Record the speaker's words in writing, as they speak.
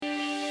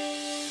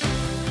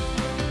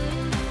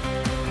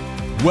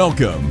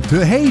Welcome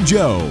to Hey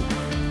Joe,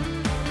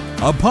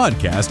 a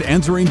podcast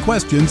answering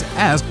questions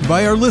asked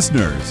by our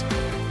listeners.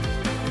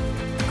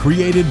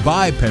 Created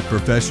by pet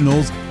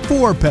professionals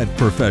for pet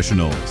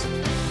professionals.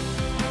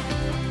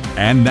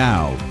 And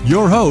now,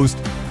 your host,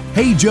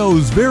 Hey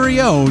Joe's very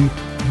own,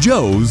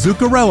 Joe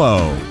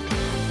Zuccarello.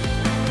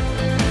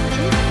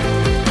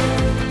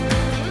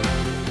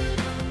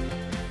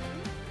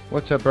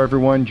 What's up,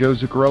 everyone? Joe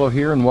Zuccarello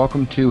here, and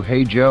welcome to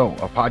Hey Joe,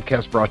 a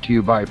podcast brought to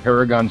you by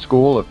Paragon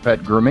School of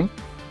Pet Grooming.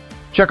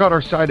 Check out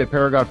our site at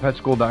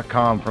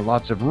paragonpetschool.com for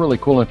lots of really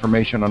cool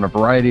information on a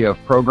variety of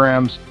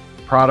programs,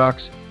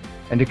 products,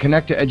 and to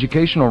connect to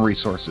educational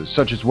resources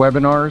such as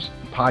webinars,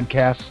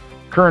 podcasts,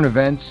 current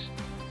events,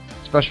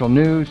 special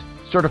news,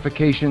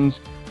 certifications,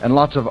 and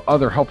lots of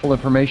other helpful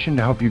information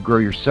to help you grow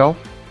yourself,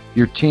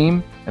 your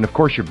team, and of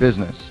course your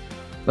business.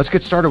 Let's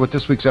get started with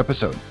this week's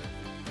episode.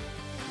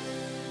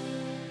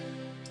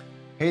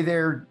 Hey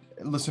there,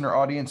 listener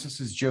audience. This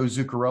is Joe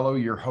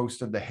Zuccarello, your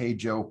host of the Hey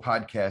Joe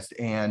podcast.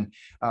 And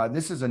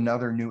this is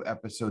another new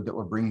episode that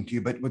we're bringing to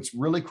you. But what's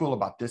really cool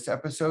about this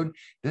episode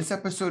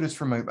is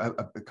from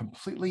a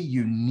completely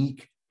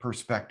unique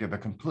perspective, a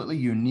completely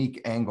unique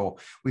angle.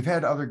 We've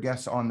had other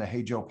guests on the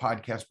Hey Joe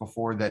podcast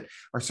before that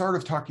are sort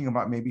of talking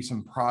about maybe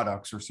some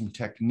products or some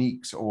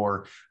techniques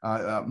or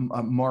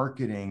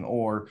marketing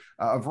or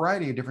a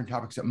variety of different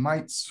topics that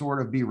might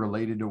sort of be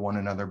related to one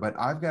another. But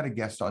I've got a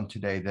guest on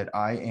today that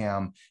I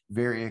am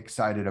very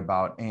excited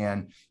about.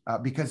 And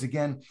because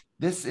again,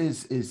 this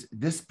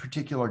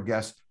particular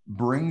guest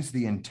brings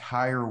the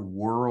entire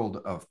world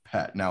of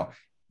pet. Now,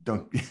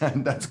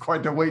 that's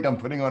quite the weight I'm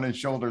putting on his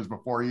shoulders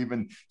before he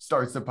even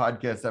starts the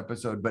podcast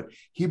episode, but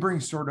he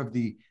brings sort of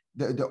the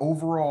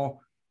overall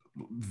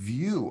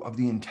view of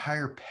the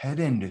entire pet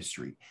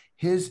industry,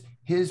 his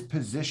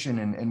position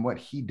and what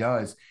he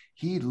does.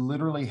 He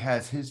literally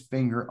has his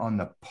finger on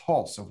the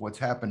pulse of what's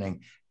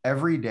happening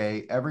every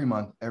day, every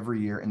month, every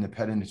year in the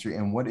pet industry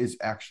and what is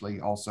actually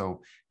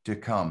also to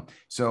come.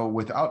 So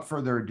without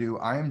further ado,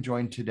 I am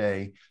joined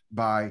today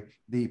by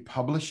the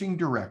publishing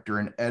director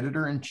and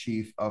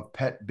editor-in-chief of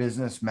Pet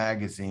Business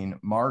Magazine,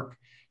 Mark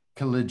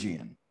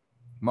Kaligian.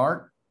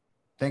 Mark,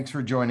 thanks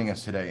for joining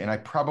us today. And I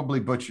probably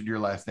butchered your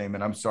last name,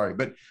 and I'm sorry,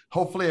 but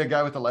hopefully a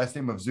guy with the last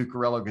name of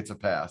Zuccarello gets a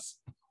pass.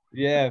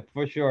 Yeah,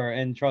 for sure.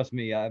 And trust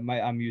me,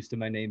 I'm used to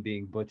my name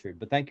being butchered,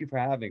 but thank you for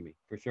having me,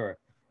 for sure.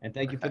 And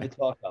thank you for the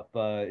talk up.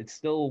 It's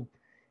still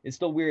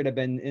weird. I've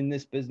been in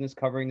this business,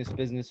 covering this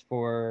business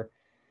for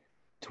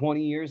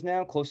 20 years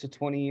now, close to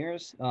 20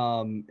 years.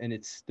 And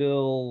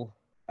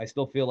I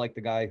still feel like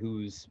the guy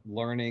who's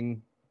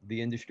learning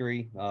the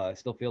industry. I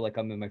still feel like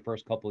I'm in my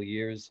first couple of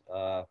years.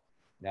 Now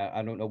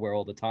I don't know where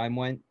all the time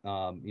went.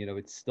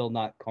 It's still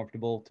not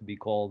comfortable to be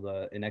called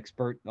an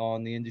expert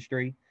on the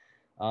industry.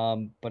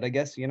 But I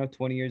guess,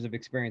 20 years of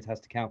experience has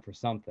to count for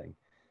something.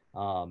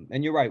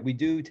 And you're right. We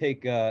do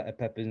take at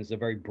Pet Business a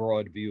very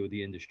broad view of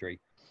the industry.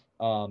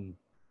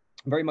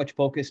 Very much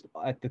focused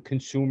at the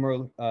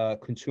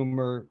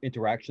consumer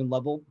interaction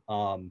level.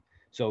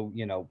 So,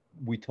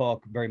 we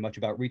talk very much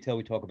about retail.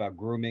 We talk about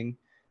grooming.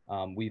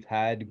 We've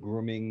had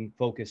grooming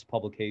focused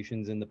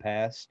publications in the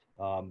past.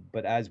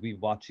 But as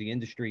we've watched the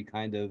industry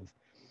kind of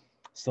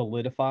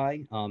solidify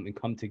and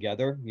come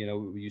together,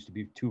 we used to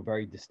be two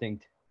very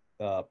distinct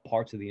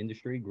parts of the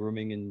industry,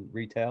 grooming and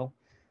retail.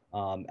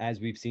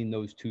 As we've seen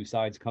those two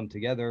sides come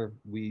together,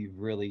 we've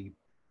really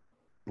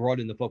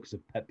brought in the focus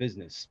of Pet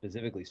Business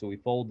specifically. So we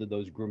folded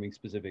those grooming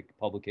specific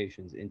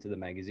publications into the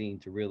magazine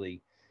to really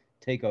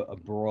take a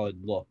broad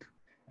look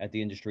at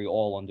the industry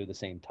all under the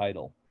same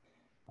title.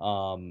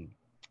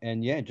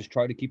 Just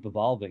try to keep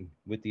evolving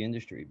with the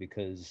industry,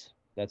 because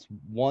that's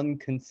one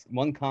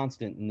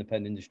constant in the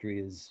pet industry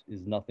is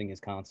nothing is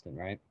constant,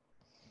 right?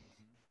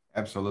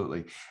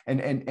 Absolutely.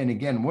 And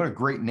again, what a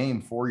great name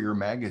for your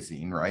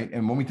magazine, right?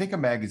 And when we think of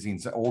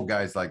magazines, old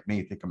guys like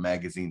me think of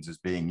magazines as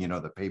being,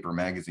 the paper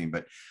magazine.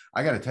 But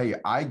I got to tell you,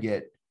 I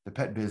get the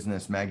Pet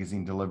Business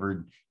Magazine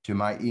delivered to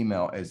my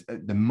email as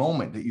the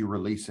moment that you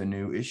release a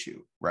new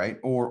issue, right?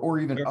 Or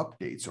even Sure.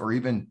 updates or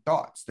even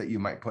thoughts that you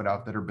might put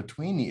out that are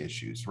between the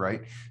issues,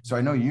 right? So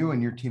I know you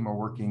and your team are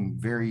working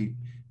very,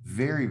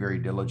 very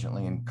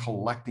diligently in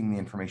collecting the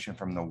information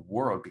from the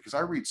world, because I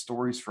read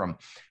stories from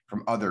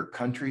other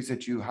countries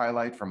that you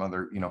highlight, from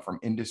other, from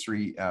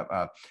industry,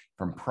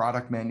 from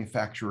product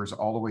manufacturers,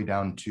 all the way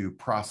down to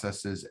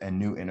processes and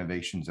new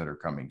innovations that are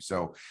coming.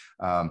 So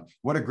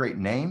what a great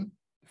name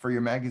for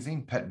your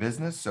magazine, Pet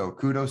Business. So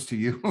kudos to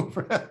you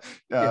for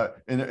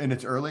in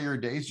its earlier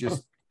days,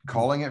 just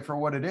calling it for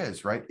what it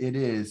is, right? It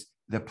is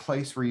the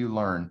place where you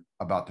learn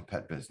about the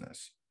pet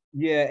business.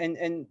 Yeah,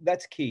 and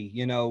that's key.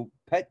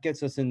 Pet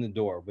gets us in the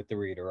door with the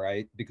reader,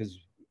 right? Because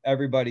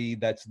everybody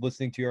that's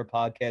listening to your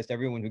podcast,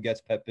 everyone who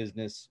gets Pet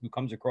Business, who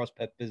comes across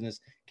Pet Business,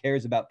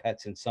 cares about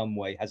pets in some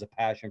way, has a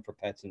passion for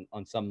pets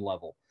on some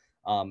level.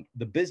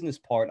 The business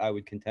part, I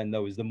would contend,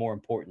 though, is the more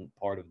important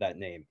part of that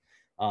name,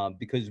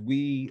 because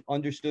we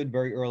understood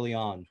very early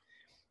on,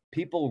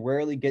 people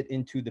rarely get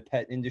into the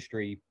pet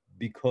industry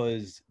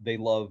because they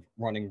love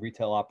running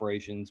retail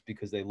operations,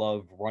 because they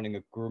love running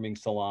a grooming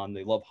salon,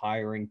 they love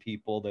hiring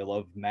people, they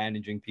love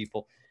managing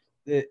people.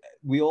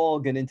 We all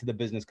get into the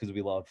business because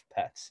we love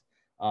pets.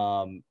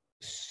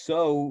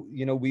 So,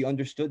 we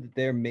understood that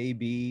there may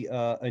be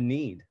a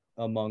need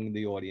among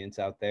the audience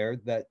out there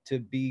that to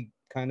be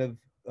kind of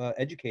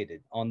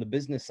educated on the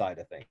business side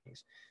of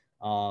things.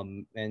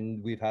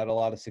 And we've had a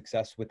lot of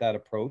success with that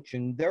approach.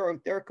 And there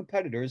are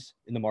competitors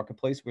in the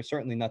marketplace. We're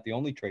certainly not the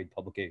only trade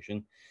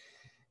publication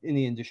in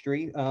the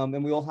industry.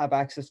 And we all have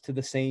access to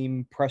the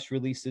same press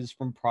releases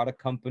from product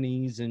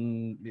companies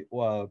and,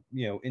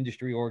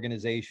 industry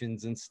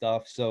organizations and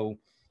stuff. So,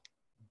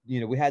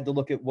 we had to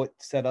look at what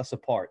set us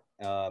apart,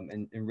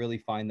 and really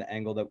find the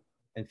angle that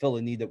and fill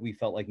a need that we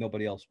felt like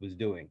nobody else was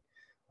doing.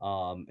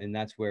 And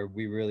that's where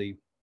we really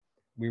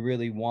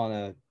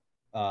want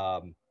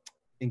to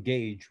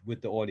engage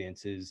with the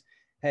audience is,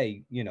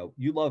 hey,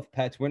 you love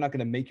pets. We're not going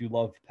to make you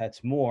love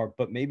pets more,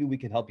 but maybe we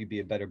can help you be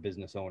a better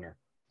business owner.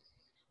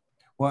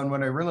 Well, and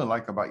what I really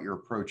like about your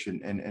approach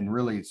and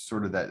really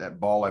sort of that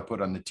ball I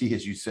put on the tee,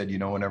 as you said,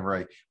 whenever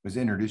I was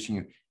introducing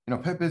you,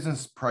 pet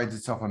business prides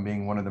itself on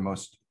being one of the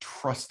most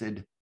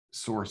trusted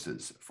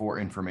sources for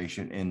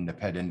information in the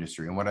pet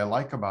industry. And what I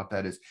like about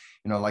that is,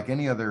 like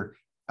any other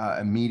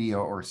media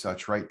or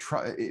such, right?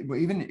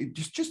 Even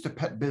just a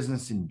pet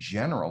business in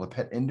general, the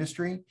pet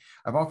industry.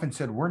 I've often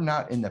said we're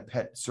not in the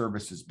pet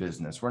services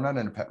business. We're not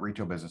in the pet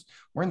retail business.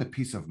 We're in the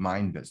peace of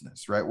mind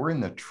business, right? We're in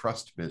the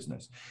trust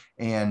business,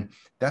 and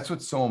that's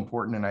what's so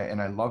important.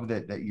 And I love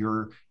that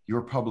your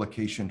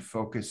publication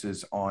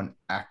focuses on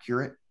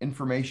accurate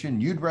information.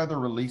 You'd rather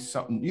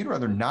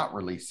not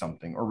release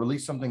something or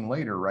release something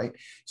later, right?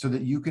 So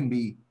that you can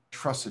be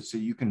trusted, so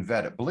you can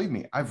vet it. Believe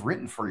me, I've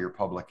written for your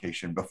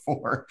publication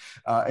before,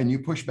 and you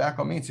push back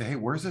on me and say, hey,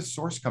 where's this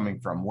source coming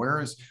from?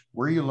 Where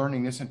are you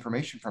learning this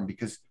information from?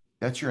 Because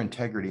that's your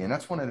integrity. And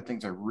that's one of the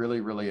things I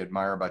really, really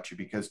admire about you,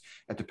 because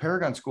at the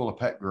Paragon School of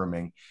Pet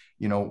Grooming,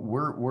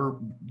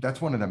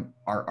 that's one of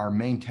our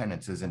main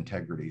tenets is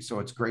integrity. So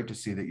it's great to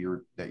see that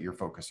you're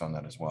focused on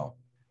that as well.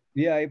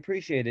 Yeah, I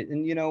appreciate it.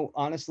 And,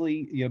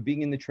 honestly,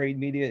 being in the trade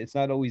media, it's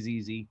not always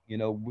easy.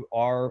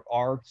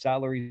 Our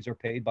salaries are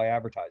paid by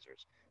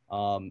advertisers.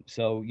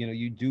 So,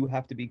 you do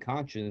have to be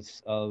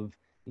conscious of,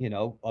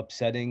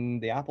 upsetting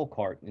the apple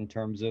cart in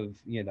terms of,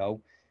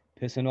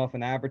 pissing off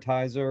an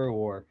advertiser,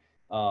 or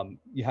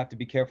you have to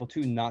be careful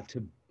too, not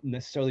to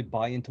necessarily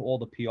buy into all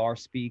the PR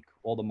speak,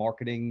 all the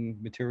marketing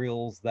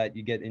materials that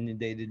you get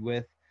inundated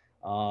with.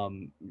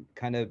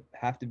 Kind of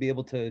have to be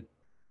able to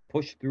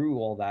push through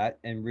all that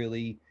and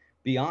really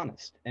be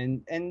honest.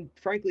 And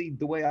frankly,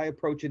 the way I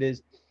approach it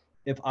is,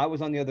 if I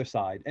was on the other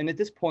side, and at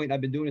this point,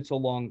 I've been doing it so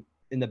long,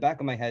 in the back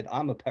of my head,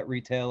 I'm a pet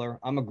retailer,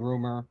 I'm a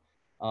groomer,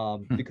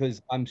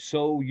 because I'm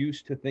so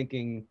used to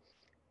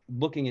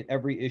looking at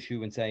every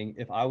issue and saying,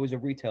 if I was a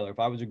retailer, if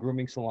I was a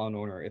grooming salon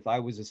owner, if I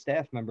was a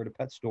staff member at a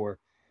pet store,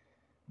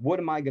 what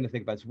am I going to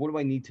think about? So what do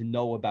I need to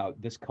know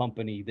about this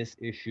company, this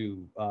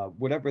issue,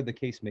 whatever the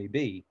case may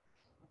be?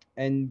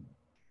 And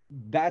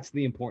that's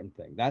the important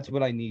thing. That's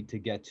what I need to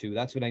get to.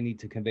 That's what I need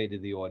to convey to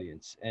the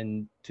audience.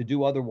 And to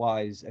do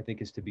otherwise, I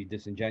think, is to be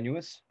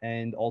disingenuous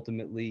and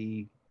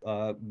ultimately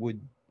would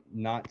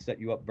not set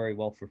you up very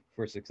well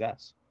for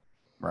success.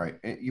 Right.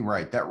 You're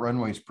right. That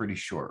runway is pretty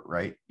short,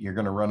 right? You're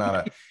going to run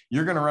out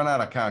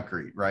of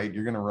concrete, right?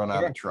 You're going to run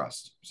out of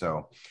trust.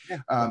 So,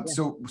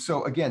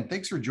 so again,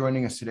 thanks for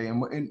joining us today.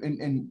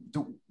 And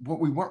what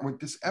we want, what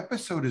this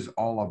episode is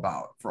all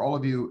about, for all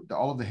of you,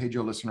 all of the Hey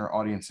Joe listener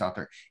audience out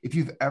there, if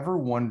you've ever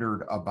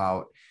wondered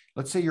about,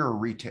 let's say you're a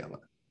retailer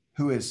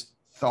who has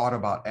thought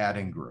about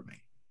adding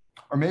grooming,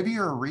 or maybe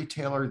you're a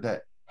retailer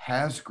that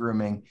has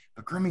grooming,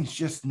 but grooming's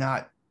just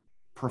not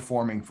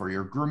performing for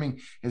you. Grooming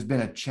has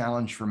been a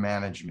challenge for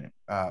management,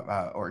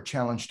 or a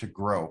challenge to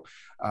grow.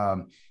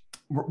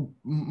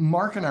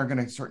 Mark and I are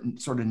going to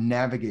sort of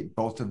navigate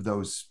both of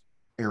those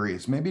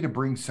areas, maybe to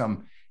bring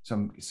some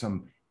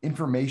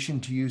information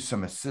to you,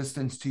 some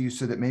assistance to you,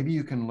 so that maybe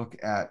you can look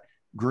at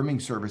grooming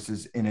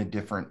services in a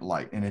different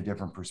light, in a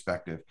different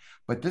perspective.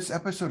 But this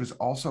episode is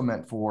also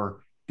meant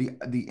for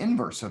the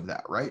inverse of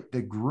that, right?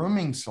 The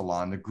grooming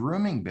salon, the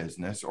grooming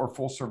business, or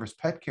full service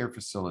pet care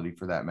facility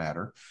for that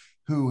matter,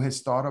 who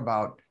has thought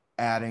about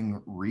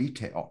adding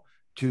retail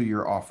to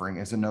your offering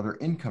as another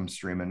income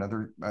stream,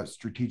 another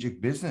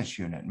strategic business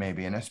unit,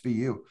 maybe an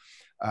SBU.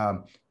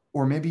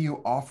 Or maybe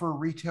you offer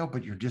retail,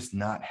 but you're just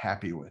not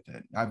happy with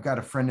it. I've got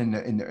a friend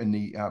in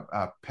the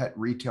pet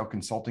retail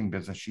consulting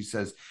business. She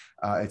says,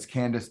 it's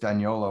Candace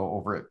Daniolo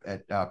over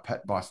at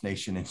Pet Boss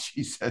Nation. And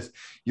she says,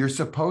 you're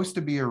supposed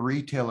to be a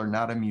retailer,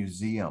 not a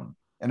museum.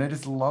 And I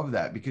just love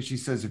that, because she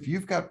says, if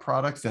you've got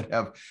products that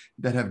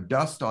have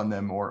dust on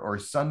them or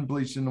sun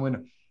bleach in the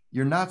window,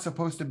 you're not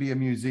supposed to be a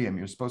museum.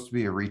 You're supposed to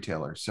be a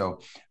retailer. So,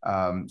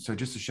 so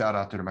just a shout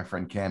out to my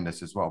friend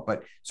Candace as well.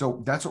 But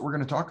so that's what we're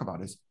going to talk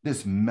about, is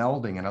this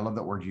melding. And I love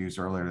that word you used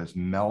earlier, this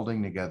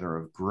melding together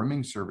of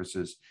grooming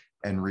services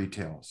and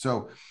retail.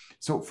 So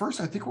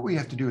first, I think what we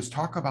have to do is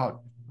talk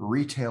about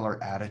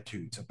retailer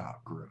attitudes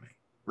about grooming,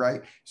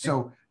 right?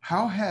 So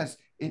how has,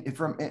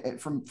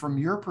 from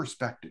your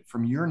perspective,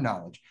 from your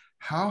knowledge,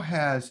 how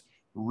has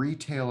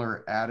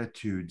retailer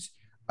attitudes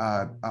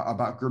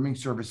about grooming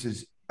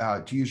services,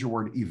 to use your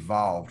word,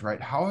 evolved,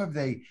 right? How have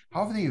they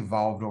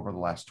evolved over the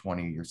last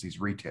 20 years, these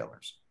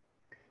retailers?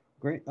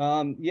 Great.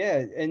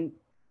 Yeah, and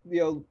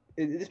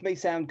this may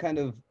sound kind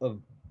of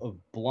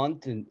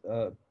blunt and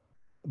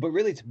but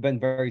really it's been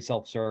very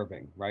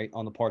self-serving, right,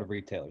 on the part of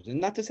retailers. And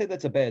not to say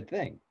that's a bad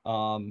thing.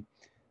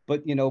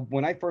 But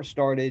when I first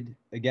started,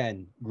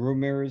 again,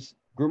 groomers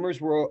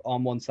were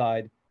on one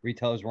side,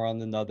 retailers were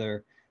on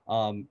another.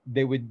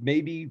 They would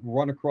maybe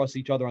run across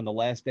each other on the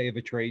last day of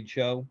a trade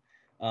show.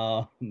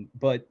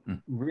 But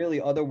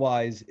really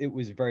otherwise it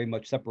was very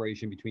much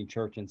separation between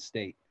church and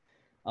state.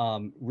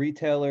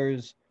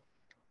 Retailers,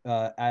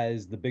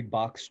 as the big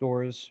box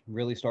stores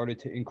really started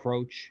to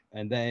encroach,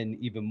 and then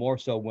even more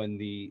so when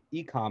the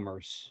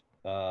e-commerce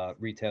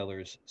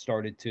retailers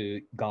started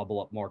to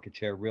gobble up market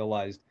share,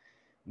 realized,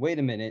 wait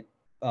a minute,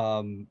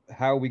 how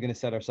are we going to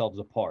set ourselves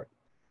apart?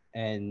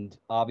 And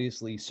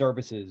obviously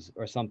services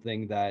are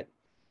something that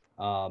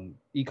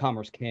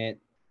e-commerce can't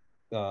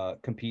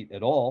compete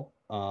at all.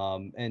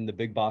 And the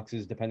big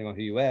boxes, depending on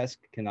who you ask,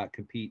 cannot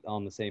compete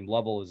on the same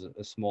level as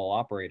a small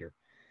operator.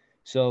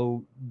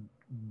 So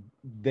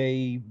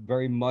they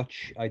very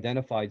much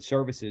identified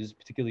services,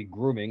 particularly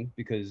grooming,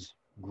 because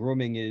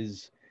grooming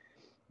is,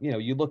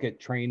 you look at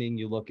training,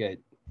 you look at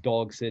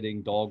dog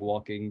sitting, dog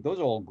walking, those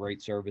are all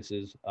great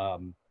services.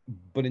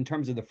 But in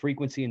terms of the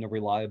frequency and the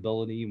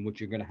reliability in which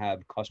you're going to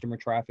have customer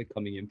traffic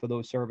coming in for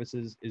those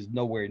services is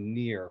nowhere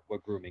near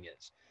what grooming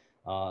is.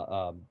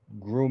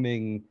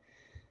 Grooming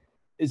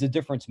is a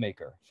difference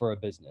maker for a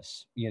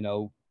business.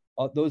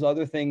 Those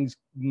other things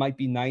might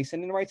be nice,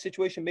 and in the right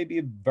situation, may be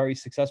a very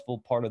successful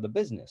part of the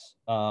business.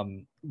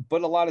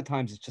 But a lot of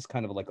times it's just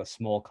kind of like a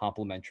small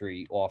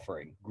complementary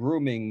offering.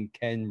 Grooming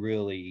can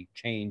really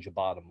change a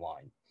bottom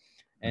line.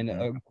 And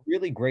a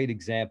really great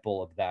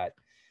example of that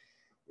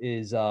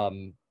is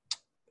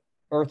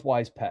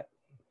Earthwise Pet.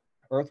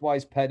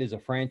 Earthwise Pet is a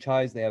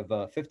franchise. They have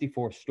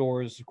 54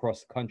 stores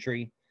across the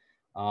country.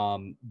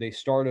 They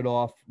started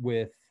off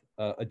with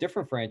a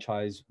different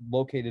franchise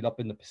located up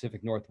in the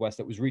Pacific Northwest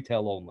that was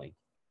retail only.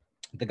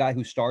 The guy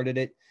who started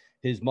it,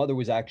 his mother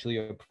was actually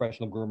a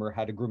professional groomer,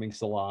 had a grooming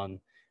salon.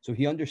 So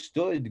he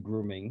understood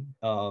grooming,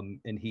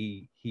 and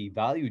he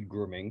valued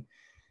grooming,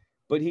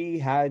 but he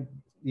had,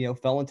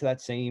 fell into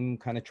that same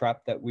kind of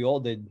trap that we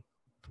all did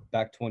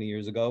back 20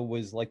 years ago,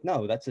 was like,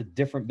 no, that's a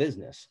different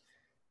business.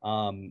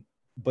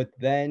 But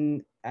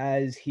then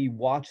as he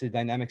watched the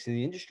dynamics in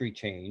the industry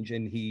change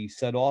and he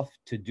set off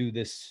to do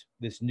this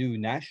new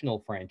national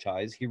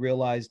franchise, he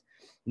realized,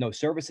 no,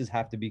 services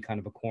have to be kind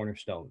of a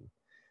cornerstone.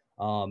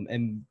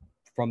 And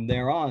from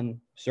there on,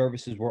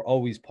 services were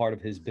always part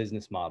of his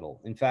business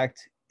model. In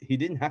fact, he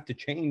didn't have to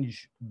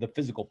change the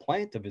physical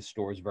plant of his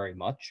stores very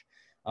much.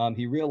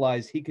 He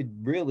realized he could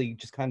really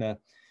just kind of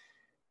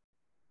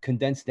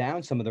condense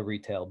down some of the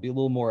retail, be a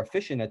little more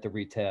efficient at the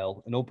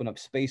retail, and open up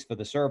space for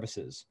the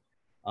services.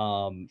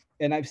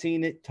 And I've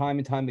seen it time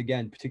and time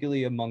again,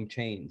 particularly among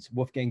chains.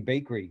 Wolfgang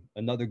Bakery,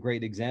 another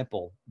great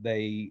example.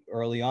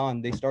 Early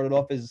on, they started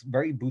off as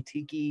very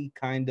boutique-y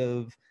kind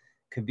of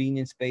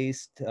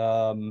convenience-based,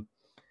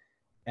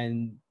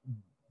 and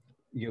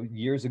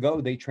years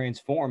ago they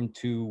transformed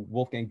to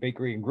Wolfgang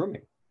Bakery and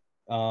Grooming,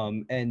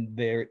 and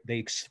they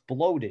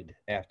exploded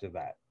after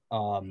that.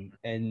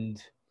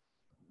 And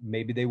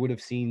maybe they would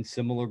have seen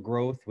similar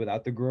growth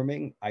without the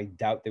grooming. I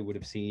doubt they would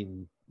have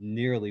seen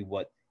nearly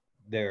what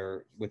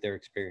they're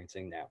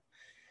experiencing now.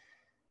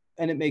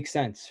 And it makes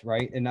sense,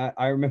 right? And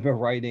I remember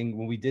writing,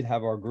 when we did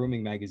have our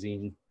grooming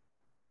magazine,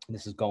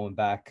 this is going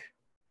back,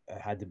 it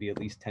had to be at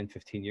least 10,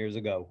 15 years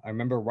ago. I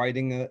remember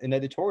writing an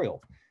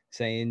editorial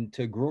saying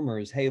to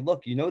groomers, hey,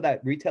 look,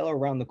 that retailer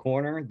around the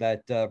corner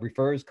that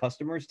refers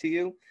customers to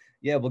you?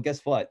 Yeah, well,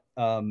 guess what?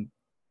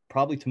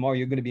 Probably tomorrow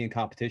you're going to be in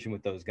competition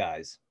with those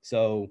guys.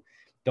 So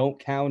don't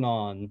count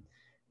on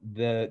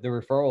the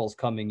referrals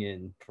coming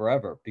in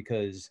forever,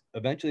 because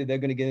eventually they're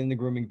going to get in the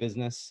grooming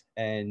business.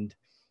 And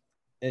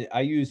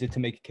I used it to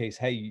make a case,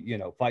 hey,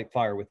 fight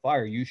fire with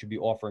fire. You should be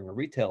offering a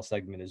retail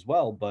segment as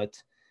well.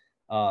 But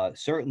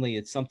certainly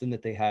it's something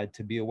that they had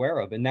to be aware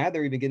of. And now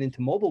they're even getting into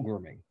mobile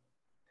grooming.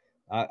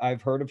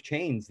 I've heard of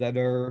chains that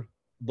are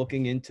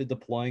looking into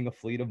deploying a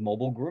fleet of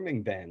mobile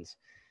grooming vans.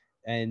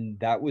 And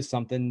that was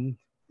something,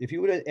 if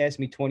you would have asked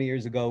me 20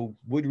 years ago,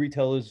 would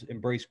retailers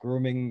embrace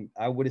grooming?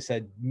 I would have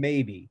said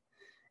maybe.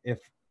 If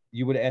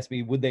you would have asked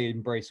me, would they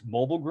embrace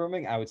mobile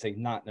grooming? I would say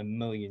not in a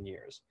million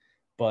years.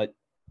 But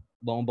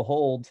lo and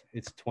behold,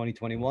 it's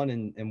 2021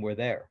 and we're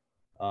there.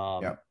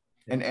 Yeah.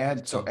 And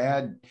add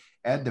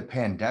the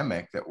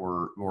pandemic that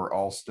we're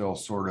all still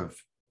sort of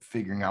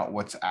figuring out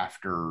what's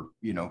after,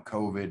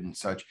 COVID and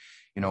such.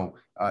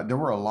 There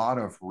were a lot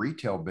of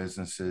retail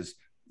businesses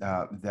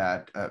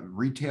that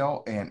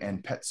retail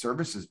and pet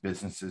services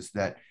businesses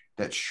that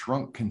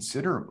shrunk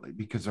considerably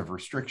because of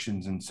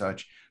restrictions and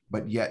such.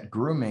 But yet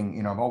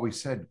grooming, I've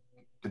always said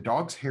the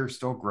dog's hair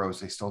still grows.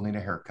 They still need a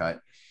haircut.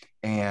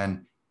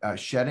 And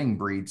shedding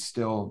breeds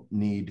still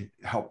need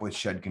help with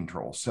shed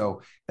control.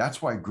 So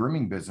that's why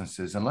grooming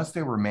businesses, unless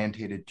they were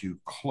mandated to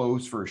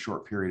close for a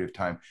short period of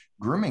time,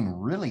 grooming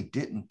really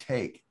didn't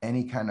take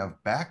any kind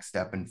of back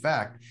step. In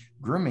fact,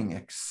 grooming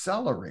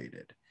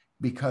accelerated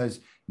because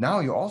now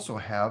you also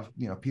have,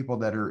 people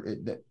that are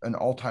at an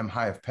all-time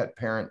high of pet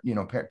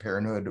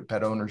parenthood,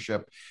 pet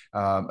ownership,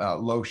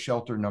 low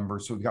shelter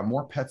numbers. So we've got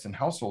more pets in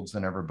households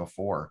than ever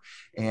before.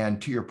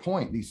 And to your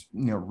point, these,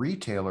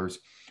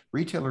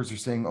 retailers are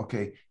saying,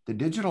 okay, the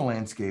digital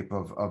landscape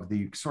of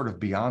the sort of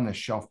beyond the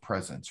shelf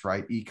presence,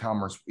 right?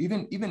 E-commerce,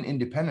 even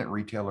independent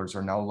retailers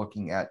are now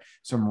looking at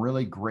some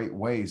really great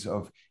ways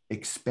of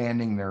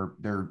expanding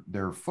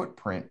their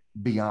footprint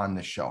beyond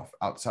the shelf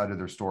outside of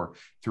their store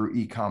through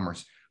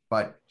e-commerce.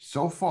 But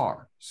so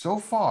far,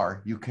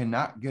 you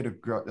cannot get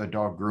a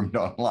dog groomed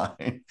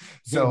online.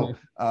 So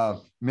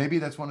maybe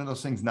that's one of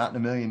those things, not in a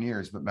million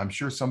years, but I'm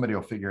sure somebody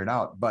will figure it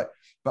out. But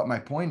my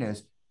point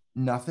is,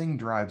 nothing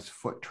drives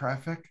foot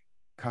traffic,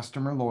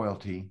 customer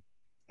loyalty,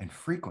 and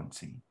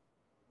frequency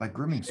like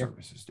grooming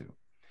services do.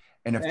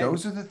 And if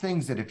those are the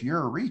things that, if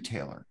you're a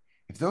retailer,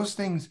 if those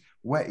things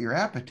whet your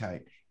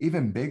appetite,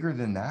 even bigger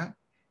than that,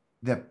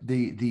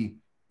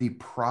 the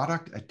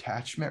product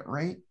attachment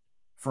rate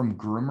from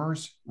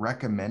groomers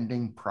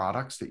recommending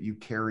products that you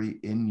carry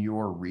in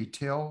your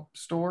retail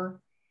store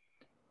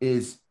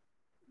is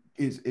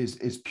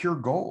pure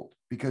gold,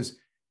 because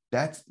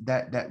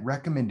that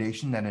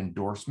recommendation, that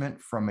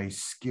endorsement from a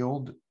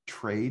skilled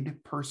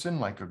trade person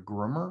like a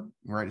groomer,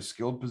 right? A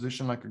skilled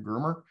position like a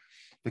groomer,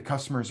 the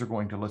customers are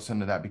going to listen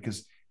to that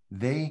because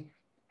they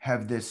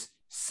have this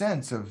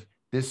sense of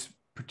this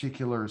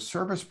particular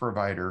service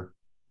provider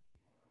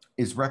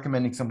is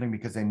recommending something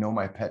because they know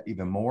my pet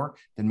even more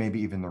than maybe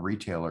even the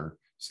retailer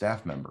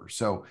staff member.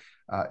 So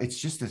it's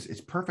just this,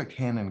 it's perfect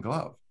hand in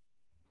glove.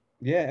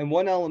 Yeah. And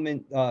one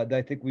element that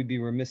I think we'd be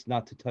remiss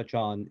not to touch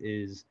on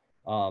is,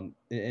 and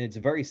it's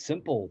a very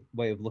simple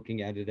way of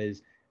looking at it,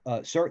 is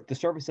the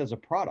service as a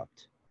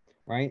product,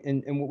 right?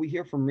 And what we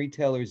hear from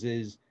retailers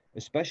is,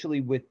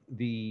 especially with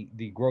the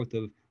growth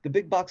of the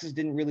big boxes,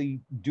 didn't really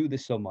do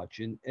this so much.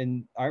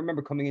 And I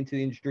remember coming into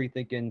the industry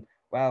thinking,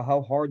 wow,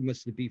 how hard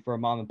must it be for a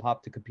mom and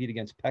pop to compete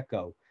against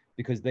Petco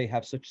because they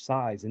have such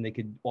size and they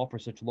could offer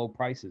such low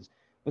prices.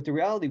 But the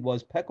reality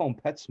was Petco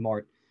and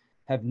PetSmart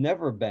have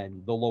never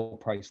been the low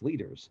price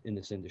leaders in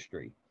this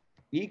industry.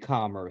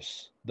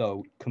 E-commerce,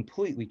 though,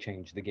 completely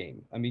changed the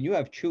game. I mean, you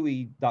have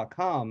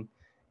Chewy.com,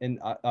 and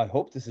I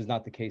hope this is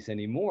not the case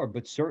anymore,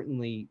 but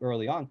certainly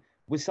early on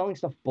was selling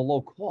stuff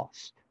below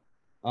cost.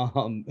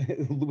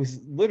 It was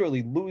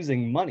literally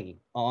losing money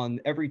on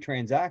every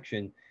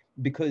transaction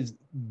because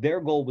their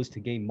goal was to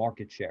gain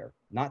market share,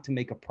 not to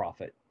make a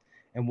profit.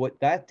 And what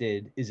that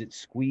did is it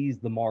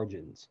squeezed the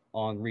margins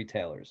on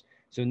retailers.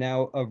 So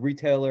now a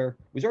retailer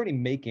was already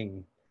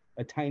making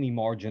a tiny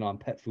margin on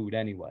pet food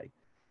anyway.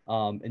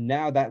 And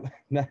now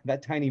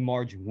that tiny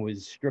margin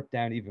was stripped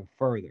down even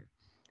further.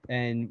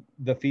 And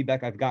the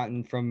feedback I've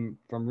gotten from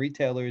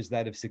retailers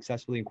that have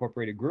successfully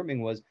incorporated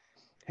grooming was,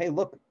 hey,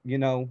 look,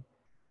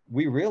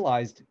 we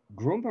realized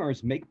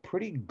groomers make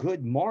pretty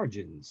good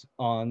margins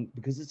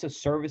because it's a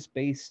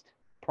service-based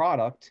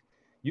product.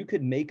 You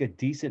could make a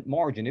decent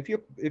margin if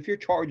you're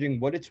charging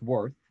what it's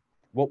worth,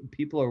 what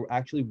people are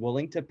actually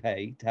willing to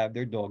pay to have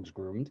their dogs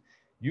groomed.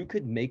 You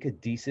could make a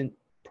decent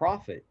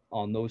profit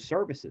on those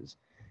services,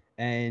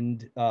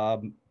 and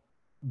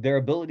their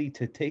ability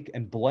to take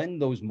and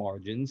blend those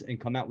margins and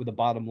come out with a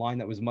bottom line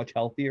that was much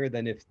healthier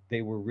than if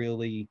they were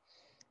really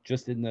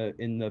just in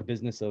the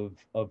business of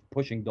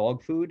pushing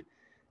dog food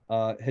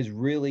has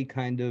really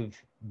kind of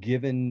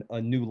given a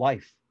new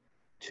life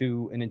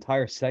to an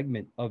entire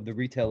segment of the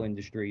retail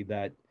industry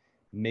that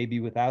maybe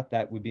without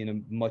that would be in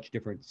a much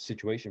different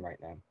situation right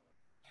now.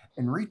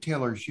 And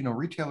retailers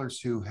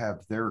who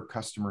have their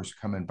customers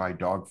come and buy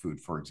dog food,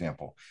 for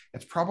example,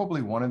 it's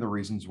probably one of the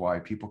reasons why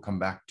people come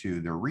back to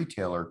their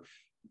retailer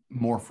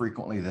more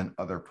frequently than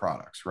other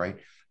products, right?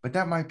 But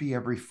that might be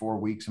every 4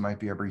 weeks, it might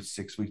be every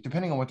 6 weeks,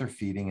 depending on what they're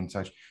feeding and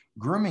such.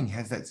 Grooming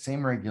has that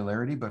same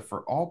regularity, but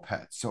for all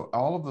pets. So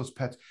all of those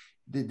pets,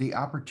 the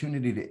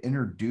opportunity to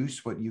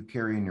introduce what you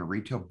carry in your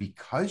retail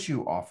because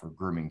you offer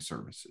grooming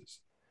services,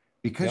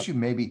 because you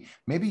maybe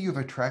you've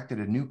attracted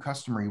a new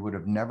customer you would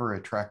have never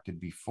attracted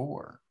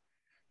before,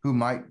 who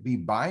might be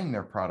buying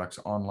their products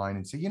online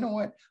and say, you know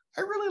what,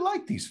 I really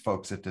like these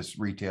folks at this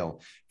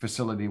retail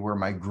facility where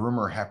my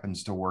groomer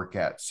happens to work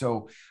at.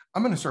 So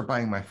I'm going to start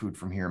buying my food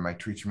from here, my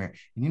treats from here.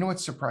 And you know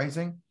what's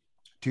surprising?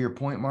 To your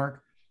point,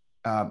 Mark,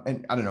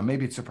 and I don't know,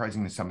 maybe it's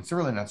surprising to some, it's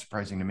really not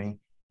surprising to me,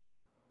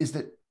 is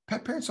that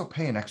pet parents will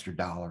pay an extra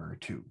 $1 or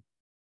 $2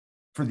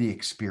 for the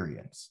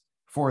experience,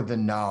 for the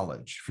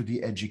knowledge, for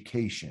the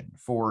education,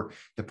 for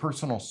the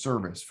personal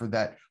service, for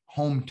that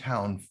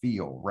hometown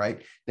feel,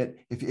 right? That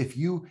if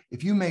you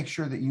make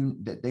sure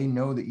that they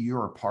know that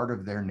you're a part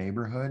of their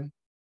neighborhood,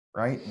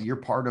 right? You're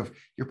part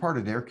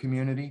of their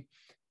community.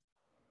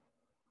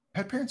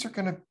 Pet parents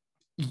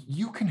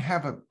you can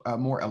have a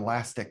more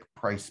elastic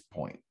price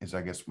point, is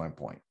I guess my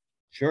point.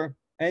 Sure.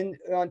 And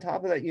on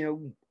top of that,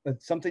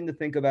 something to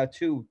think about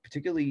too,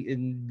 particularly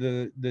in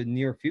the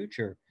near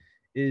future,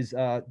 is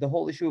the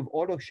whole issue of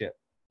auto ship,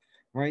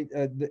 right?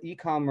 The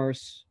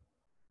e-commerce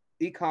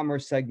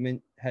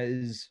segment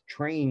has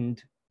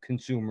trained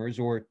consumers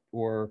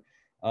or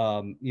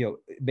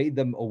made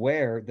them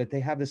aware that they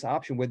have this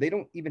option where they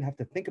don't even have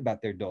to think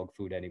about their dog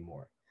food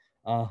anymore.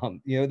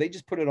 They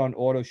just put it on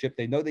auto ship.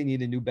 They know they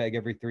need a new bag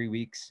every 3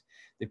 weeks.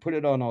 They put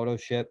it on auto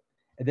ship,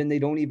 and then they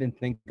don't even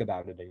think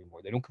about it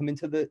anymore.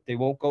 They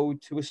won't go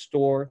to a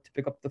store to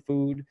pick up the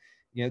food.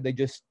 They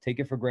just take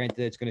it for granted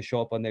it's going to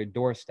show up on their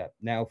doorstep.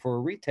 Now, for a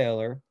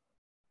retailer,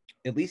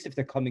 at least if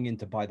they're coming in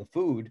to buy the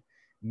food,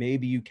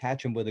 maybe you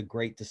catch them with a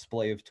great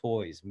display of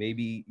toys.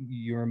 Maybe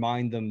you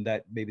remind them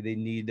that maybe they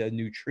need a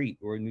new treat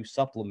or a new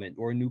supplement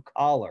or a new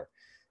collar.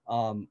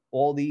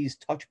 All these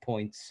touch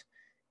points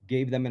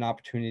gave them an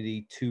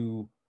opportunity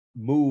to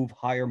move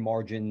higher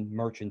margin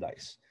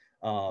merchandise.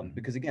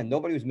 Because again,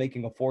 nobody was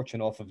making a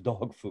fortune off of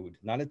dog food,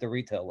 not at the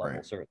retail level,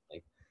 Right.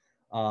 certainly.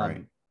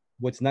 Right.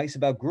 What's nice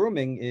about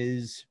grooming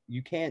is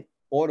you can't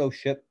auto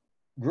ship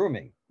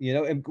grooming,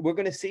 and we're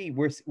going to see,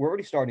 we're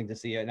already starting to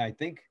see it. And I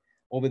think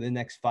over the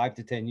next 5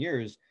 to 10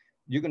 years,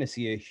 you're going to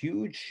see a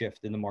huge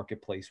shift in the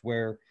marketplace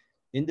where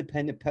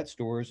independent pet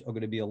stores are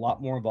going to be a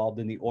lot more involved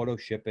in the auto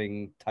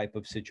shipping type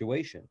of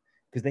situation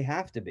because they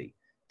have to be.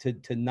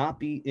 To not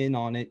be in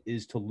on it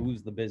is to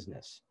lose the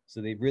business.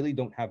 So they really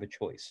don't have a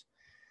choice.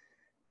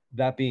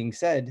 That being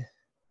said,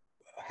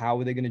 how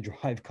are they going to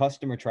drive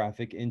customer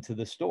traffic into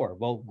the store?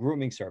 Well,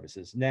 grooming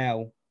services.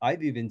 Now,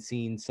 I've even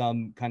seen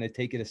some kind of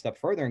take it a step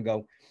further and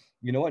go,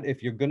 you know what,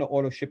 if you're going to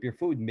auto ship your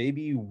food,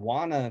 maybe you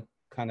want to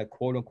kind of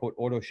quote unquote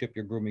auto ship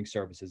your grooming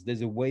services.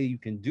 There's a way you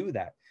can do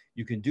that.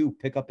 You can do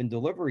pickup and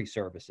delivery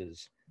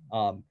services.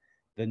 The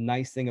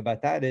nice thing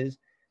about that is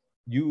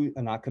you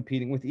are not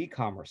competing with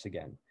e-commerce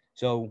again.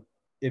 So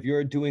if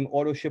you're doing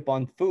auto ship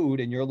on food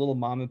and you're a little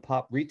mom and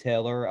pop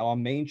retailer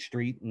on Main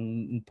Street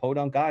in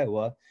Podunk,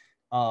 Iowa,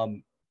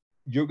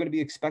 you're going to be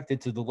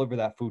expected to deliver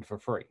that food for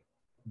free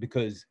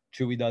because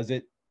Chewy does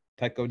it,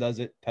 Petco does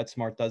it,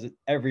 PetSmart does it,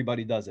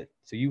 everybody does it.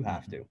 So you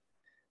have to.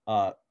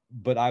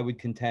 But I would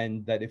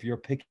contend that if you're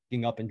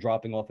picking up and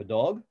dropping off a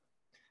dog,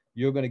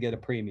 you're going to get a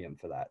premium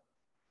for that.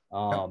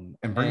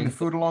 And bring the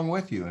food along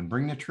with you, and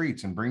bring the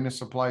treats, and bring the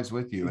supplies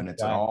with you.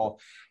 Exactly.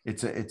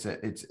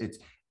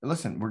 And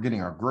listen, we're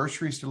getting our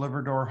groceries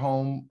delivered to our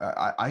home.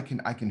 I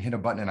can hit a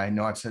button, and I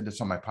know I've said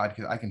this on my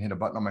podcast. I can hit a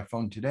button on my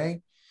phone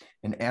today,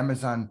 and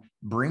Amazon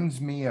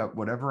brings me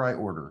whatever I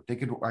order.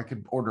 I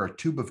could order a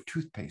tube of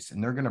toothpaste,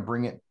 and they're going to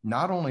bring it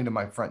not only to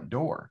my front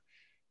door,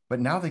 but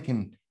now they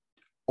can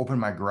open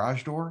my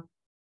garage door,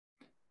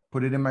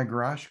 put it in my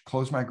garage,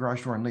 close my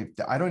garage door, and leave.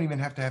 I don't even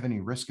have to have any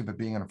risk of it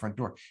being on the front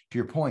door. To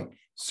your point,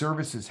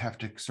 services have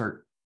to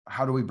start.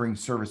 How do we bring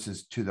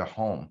services to the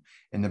home?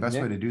 And the best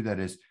way to do that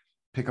is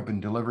pick up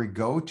and delivery.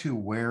 Go to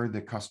where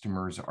the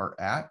customers are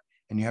at,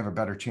 and you have a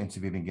better chance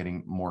of even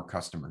getting more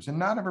customers. And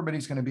not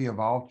everybody's going to be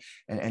evolved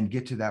and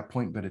get to that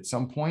point, but at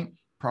some point,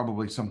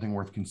 probably something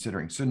worth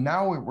considering. So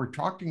now we're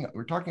talking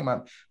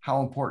about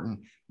how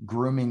important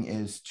grooming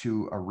is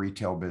to a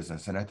retail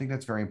business. And I think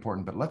that's very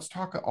important. But let's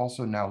talk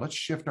also now, let's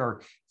shift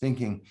our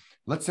thinking.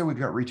 Let's say we've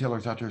got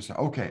retailers out there saying,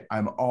 okay,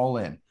 I'm all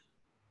in,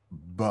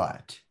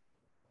 but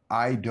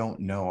I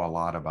don't know a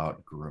lot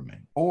about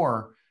grooming,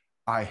 or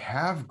I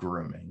have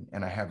grooming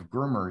and I have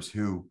groomers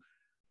who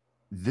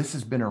this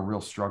has been a real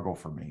struggle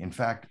for me. In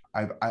fact,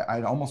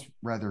 I'd almost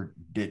rather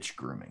ditch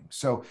grooming.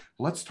 So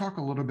let's talk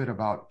a little bit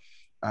about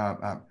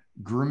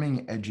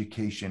grooming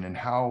education and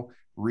how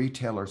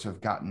retailers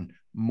have gotten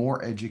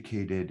more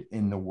educated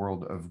in the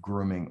world of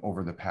grooming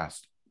over the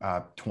past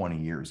 20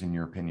 years, in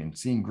your opinion.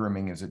 Seeing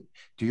grooming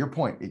to your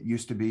point, it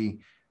used to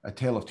be a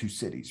tale of two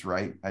cities,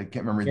 right? I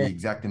can't remember the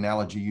exact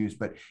analogy used,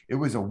 but it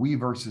was a we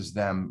versus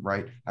them,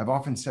 right? I've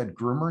often said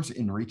groomers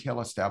in retail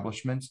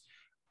establishments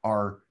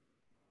are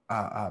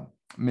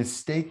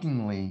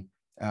mistakenly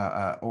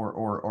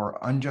or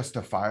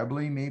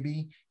unjustifiably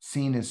maybe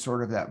seen as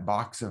sort of that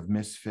box of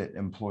misfit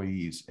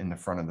employees in the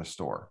front of the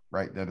store,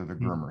 right? That are the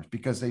groomers,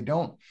 because they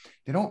don't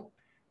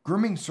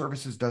grooming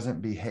services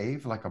doesn't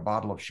behave like a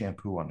bottle of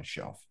shampoo on a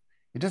shelf.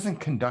 It doesn't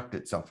conduct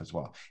itself as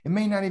well. It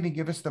may not even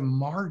give us the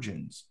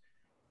margins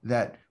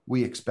that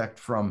we expect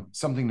from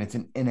something that's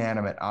an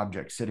inanimate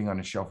object sitting on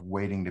a shelf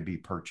waiting to be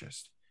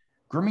purchased.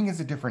 Grooming is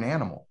a different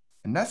animal,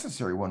 a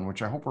necessary one,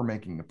 which I hope we're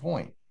making the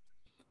point.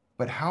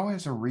 But how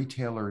has a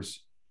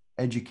retailer's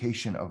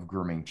education of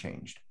grooming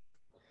changed?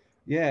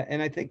 Yeah,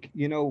 and I think,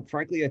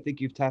 frankly, I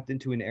think you've tapped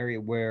into an area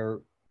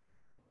where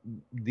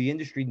the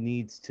industry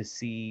needs to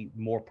see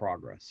more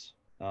progress.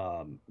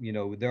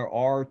 There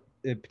are,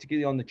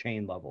 particularly on the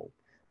chain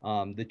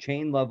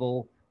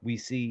level, we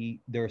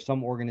see there are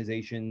some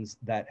organizations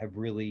that have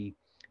really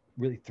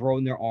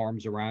thrown their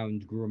arms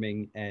around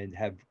grooming and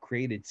have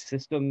created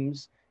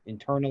systems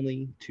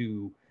internally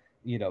to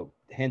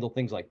handle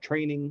things like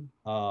training,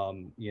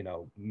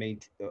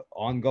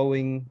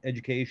 ongoing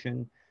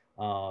education,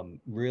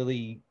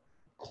 really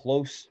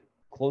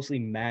closely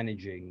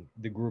managing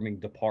the grooming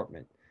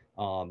department.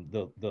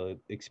 the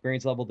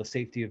experience level, the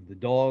safety of the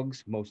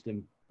dogs, most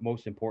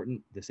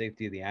important, the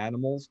safety of the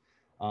animals,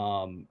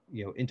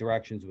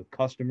 interactions with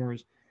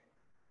customers,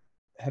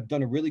 have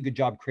done a really good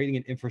job creating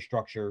an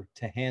infrastructure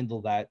to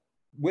handle that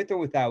with or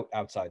without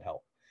outside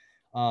help.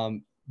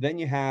 Then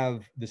you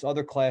have this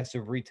other class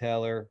of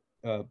retailer,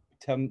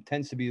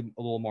 tends to be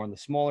a little more on the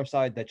smaller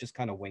side, that just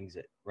kind of wings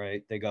it,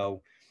 right? They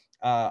go,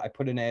 I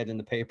put an ad in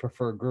the paper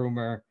for a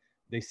groomer.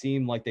 They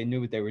seemed like they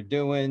knew what they were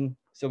doing,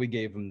 so we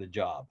gave them the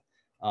job.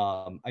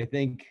 I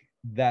think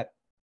that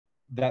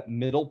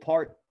middle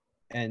part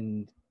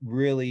and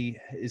really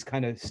is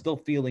kind of still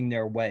feeling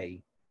their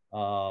way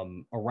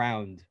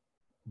around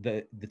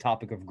the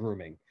topic of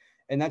grooming.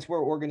 And that's where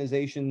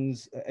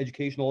organizations,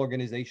 educational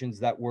organizations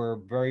that were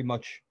very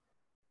much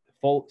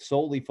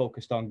solely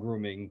focused on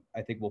grooming,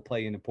 I think will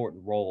play an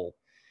important role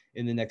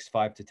in the next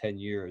 5 to 10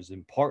 years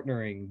in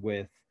partnering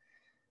with,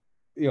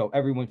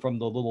 everyone from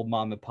the little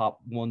mom and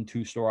pop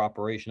 1-2 store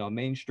operation on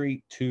Main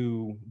Street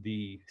to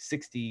the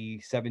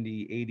 60,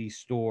 70, 80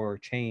 store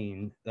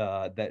chain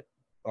that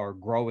are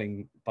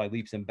growing by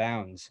leaps and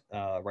bounds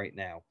right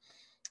now.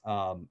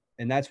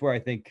 And that's where I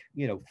think,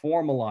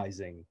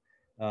 formalizing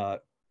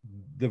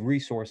the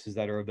resources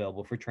that are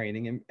available for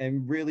training,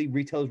 and really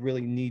retailers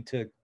really need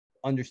to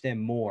understand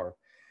more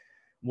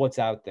what's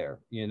out there.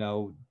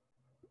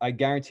 I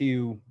guarantee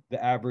you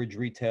the average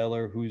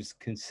retailer who's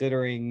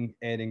considering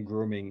adding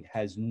grooming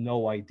has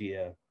no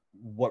idea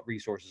what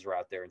resources are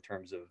out there in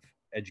terms of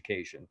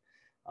education.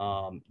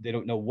 They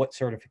don't know what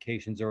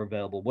certifications are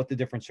available, what the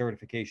different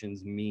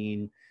certifications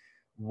mean,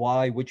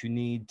 what you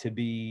need to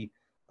be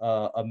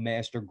a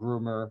master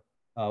groomer,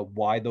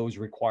 why those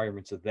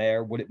requirements are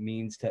there, what it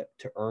means to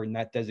earn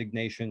that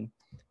designation,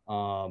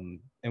 and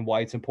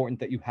why it's important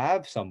that you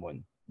have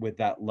someone with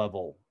that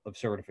level of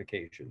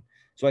certification.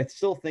 So I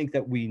still think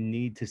that we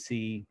need to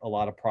see a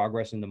lot of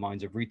progress in the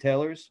minds of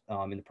retailers,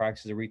 in the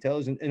practices of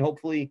retailers, and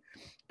hopefully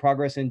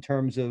progress in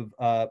terms of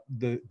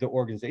the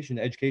organization,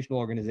 the educational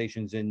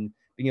organizations, and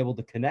being able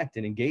to connect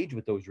and engage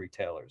with those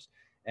retailers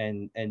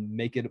and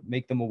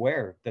make them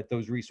aware that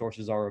those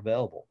resources are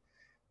available.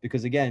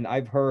 Because again,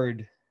 I've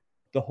heard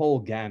the whole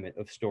gamut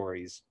of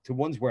stories, to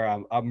ones where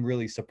I'm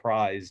really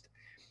surprised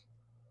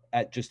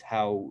at just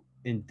how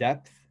in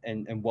depth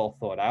and well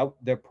thought out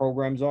their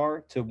programs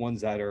are, to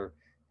ones that are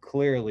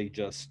clearly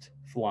just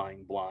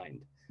flying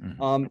blind.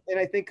 Mm-hmm. And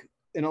I think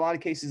in a lot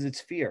of cases it's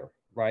fear,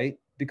 right?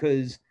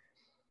 Because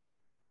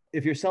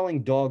if you're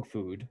selling dog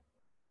food,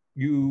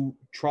 you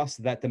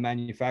trust that the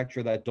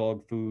manufacturer of that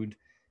dog food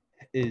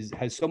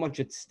has so much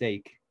at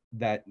stake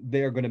that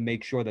they're going to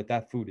make sure that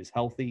that food is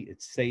healthy,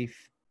 it's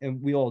safe. And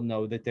we all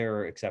know that there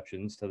are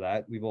exceptions to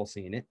that. We've all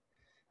seen it.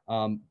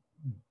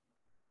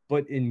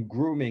 But in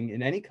grooming,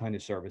 in any kind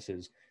of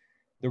services,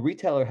 the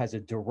retailer has a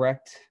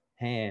direct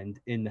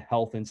hand in the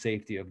health and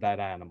safety of that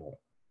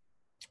animal.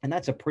 And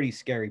that's a pretty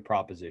scary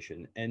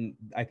proposition. And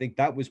I think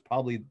that was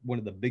probably one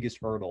of the biggest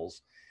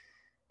hurdles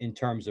in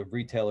terms of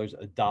retailers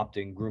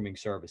adopting grooming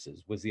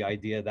services, was the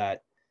idea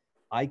that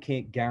I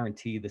can't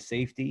guarantee the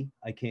safety,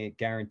 I can't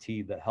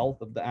guarantee the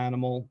health of the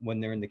animal when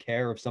they're in the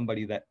care of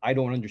somebody that I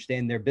don't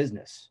understand their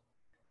business.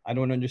 I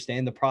don't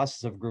understand the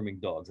process of grooming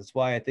dogs. That's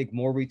why I think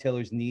more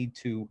retailers need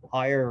to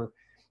hire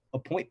a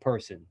point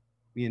person,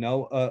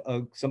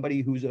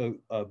 somebody who's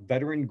a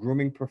veteran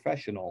grooming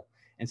professional,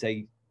 and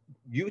say,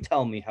 you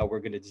tell me how we're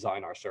going to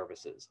design our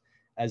services,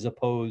 as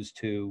opposed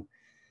to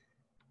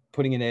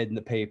putting an ad in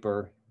the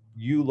paper.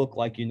 You look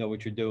like you know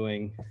what you're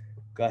doing.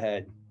 Go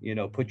ahead,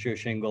 put your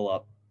shingle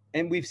up.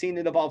 And we've seen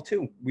it evolve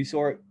too. We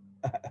saw it.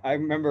 I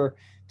remember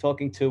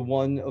talking to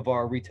one of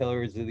our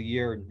retailers of the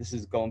year. This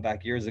is going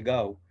back years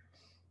ago.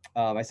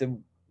 I said,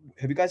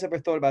 have you guys ever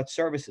thought about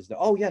services?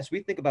 Oh, yes,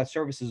 we think about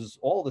services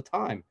all the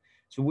time.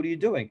 So what are you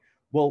doing?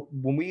 Well,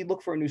 when we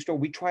look for a new store,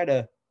 we try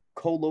to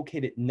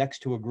co-locate it next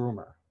to a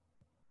groomer.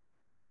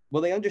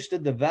 Well, they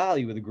understood the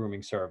value of the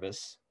grooming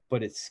service,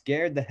 but it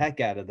scared the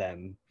heck out of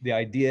them, the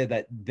idea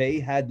that they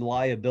had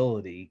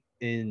liability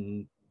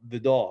in the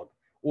dog,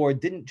 or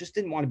didn't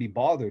want to be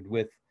bothered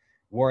with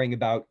worrying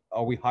about,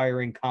 are we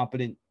hiring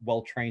competent,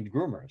 well-trained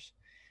groomers?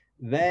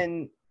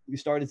 Then we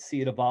started to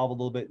see it evolve a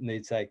little bit, and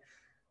they'd say,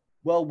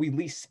 well, we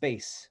lease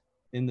space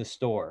in the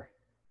store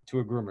to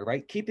a groomer,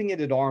 right? Keeping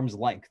it at arm's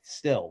length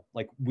still.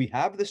 Like, we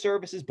have the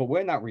services, but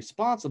we're not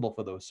responsible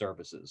for those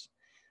services.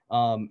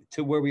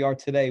 To where we are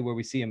today, where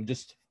we see them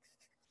just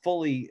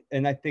fully,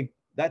 and I think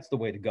that's the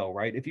way to go,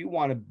 right? If you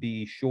want to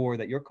be sure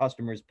that your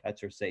customers'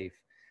 pets are safe,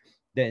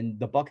 then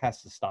the buck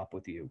has to stop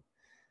with you.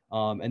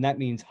 And that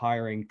means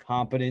hiring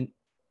competent,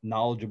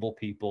 knowledgeable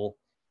people.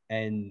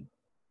 And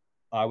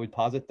I would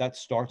posit that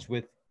starts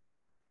with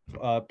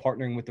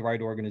partnering with the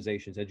right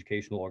organizations,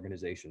 educational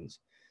organizations.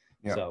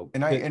 Yeah. So,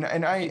 and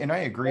I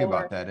agree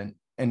about that.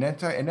 And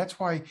that's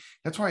why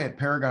at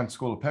Paragon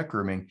School of Pet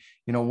Grooming,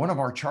 one of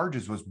our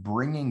charges was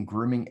bringing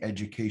grooming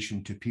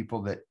education to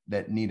people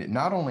that need it,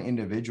 not only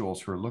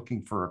individuals who are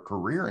looking for a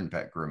career in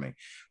pet grooming,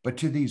 but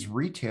to these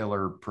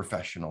retailer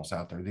professionals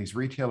out there, these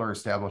retailer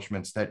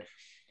establishments that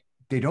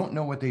they don't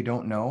know what they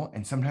don't know.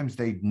 And sometimes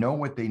they know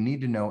what they need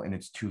to know and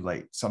it's too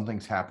late.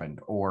 Something's happened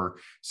or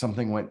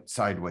something went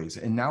sideways.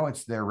 And now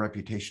it's their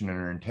reputation and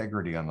their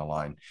integrity on the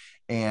line.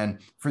 And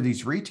for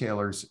these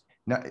retailers,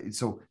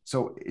 so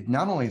it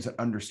not only is it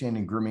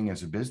understanding grooming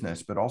as a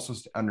business, but also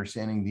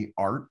understanding the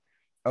art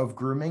of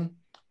grooming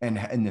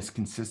and this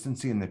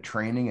consistency in the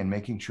training and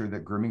making sure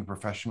that grooming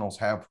professionals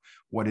have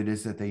what it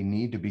is that they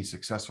need to be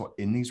successful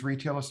in these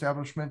retail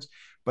establishments.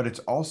 But it's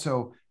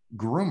also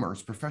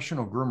groomers,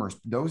 professional groomers,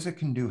 those that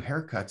can do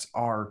haircuts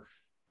are,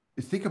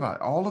 think about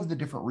all of the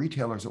different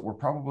retailers that we're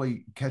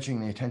probably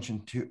catching the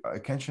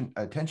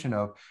attention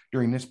of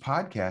during this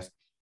podcast.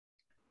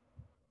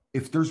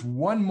 If there's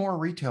one more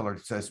retailer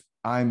that says,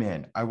 I'm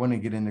in, I want to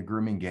get in the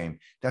grooming game,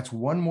 that's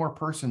one more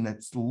person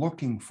that's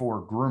looking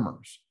for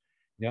groomers.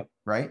 Yep.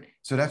 Right.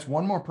 So that's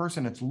one more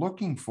person that's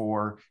looking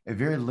for a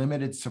very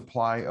limited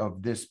supply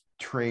of this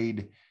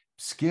trade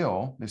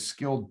skill, this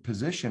skilled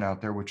position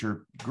out there, which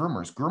are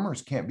groomers.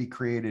 Groomers can't be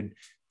created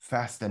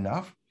fast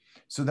enough.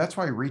 So that's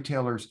why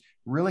retailers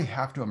really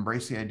have to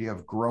embrace the idea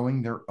of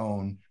growing their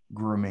own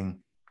grooming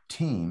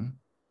team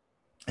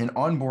and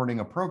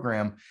onboarding a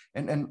program.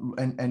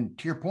 And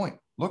to your point,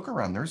 look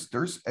around.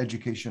 There's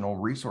educational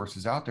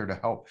resources out there to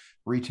help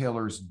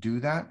retailers do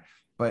that.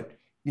 But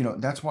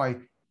that's why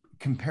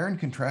compare and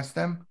contrast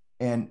them.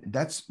 And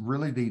that's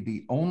really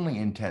the only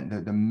intent,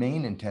 the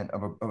main intent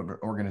of an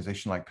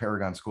organization like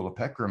Paragon School of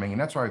Pet Grooming.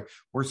 And that's why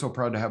we're so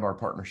proud to have our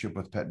partnership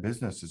with Pet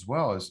Business as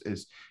well,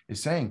 is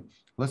saying,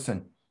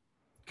 listen,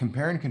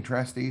 compare and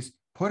contrast these,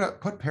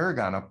 put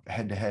Paragon up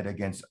head to head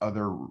against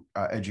other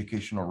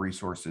educational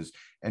resources,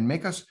 and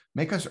make us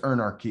earn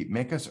our keep,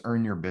 make us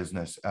earn your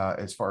business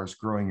as far as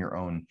growing your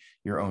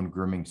own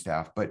grooming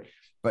staff. But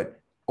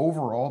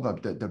overall,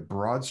 the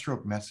broad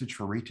stroke message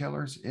for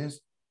retailers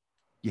is,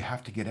 you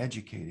have to get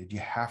educated. You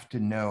have to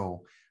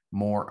know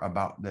more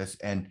about this.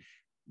 And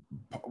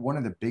one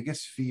of the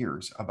biggest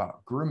fears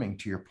about grooming,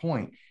 to your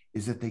point,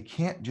 is that they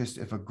can't just,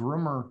 if a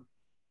groomer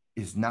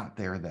is not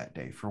there that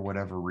day for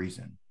whatever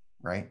reason,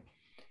 right?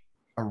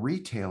 A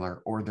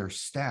retailer or their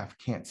staff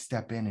can't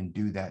step in and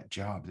do that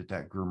job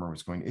that groomer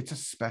was going to. It's a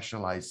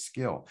specialized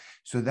skill.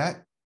 So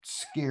that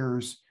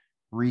scares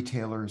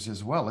retailers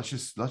as well. Let's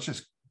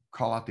just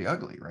call out the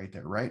ugly right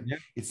there, right? Yeah.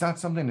 It's not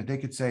something that they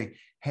could say,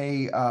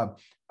 hey,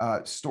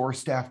 store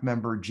staff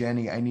member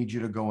Jenny, I need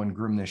you to go and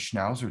groom this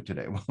schnauzer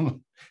today. Well,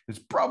 it's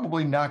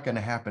probably not going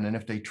to happen. And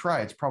if they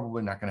try, it's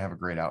probably not going to have a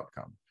great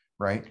outcome,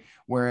 right?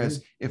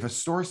 Whereas if a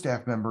store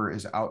staff member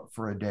is out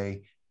for a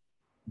day,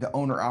 the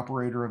owner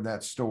operator of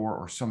that store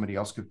or somebody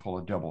else could pull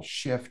a double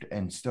shift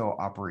and still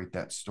operate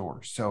that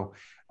store. So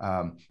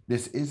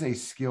this is a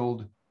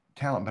skilled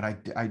talent, but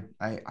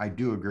I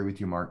do agree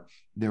with you, Mark.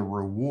 The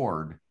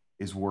reward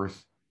is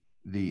worth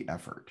the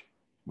effort.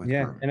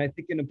 Yeah, and I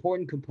think an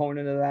important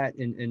component of that,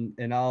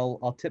 and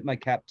I'll tip my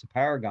cap to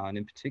Paragon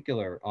in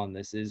particular on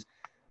this, is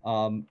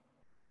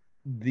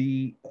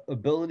the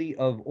ability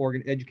of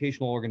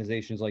educational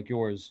organizations like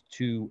yours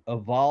to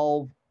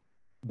evolve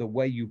the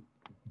way you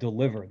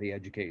deliver the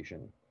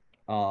education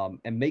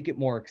and make it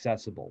more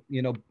accessible.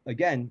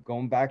 Again,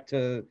 going back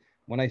to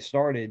when I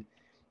started,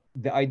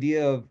 the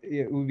idea of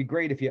it would be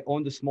great if you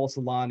owned a small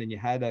salon and you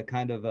had a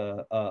kind of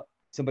a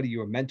somebody you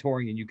were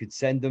mentoring and you could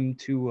send them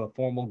to a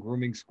formal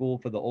grooming school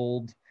for the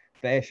old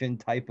fashioned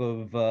type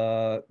of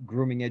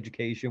grooming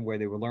education where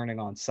they were learning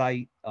on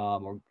site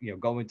or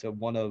going to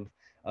one of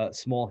a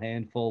small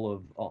handful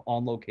of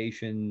on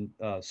location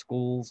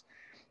schools.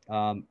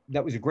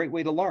 That was a great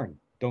way to learn.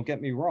 Don't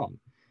get me wrong.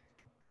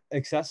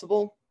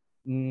 Accessible,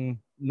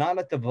 not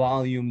at the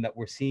volume that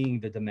we're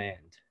seeing the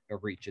demand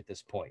reach at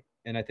this point.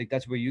 And I think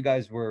that's where you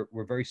guys were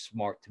very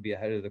smart to be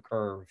ahead of the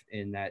curve,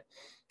 in that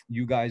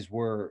you guys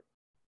were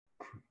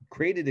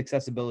created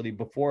accessibility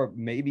before,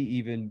 maybe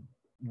even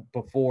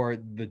before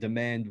the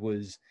demand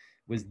was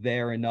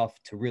there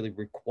enough to really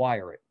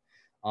require it.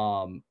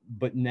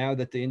 But now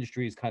that the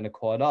industry is kind of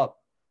caught up,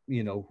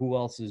 who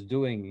else is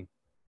doing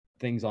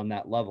things on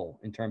that level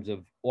in terms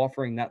of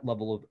offering that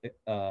level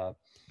of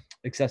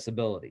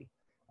accessibility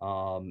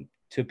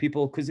to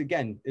people? Because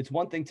again, it's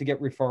one thing to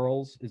get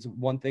referrals. It's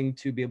one thing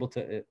to be able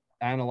to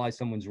analyze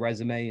someone's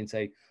resume and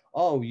say,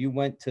 oh, you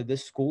went to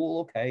this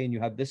school, okay, and you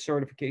have this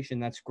certification,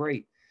 that's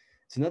great.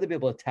 It's another to be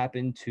able to tap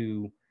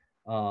into,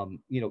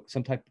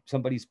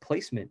 somebody's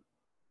placement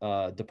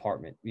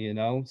department,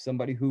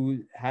 somebody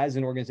who has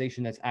an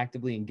organization that's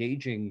actively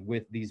engaging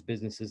with these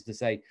businesses to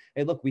say,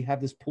 hey, look, we have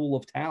this pool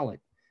of talent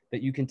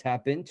that you can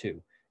tap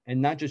into,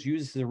 and not just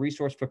use this as a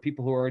resource for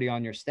people who are already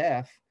on your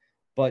staff,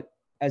 but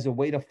as a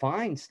way to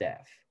find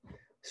staff.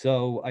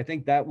 So I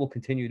think that will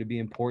continue to be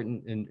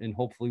important, and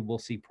hopefully we'll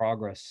see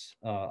progress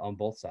on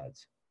both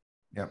sides.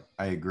 Yep,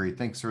 I agree.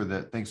 Thanks for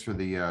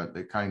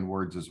the kind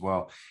words as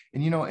well.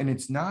 And and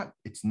it's not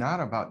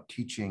about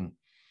teaching.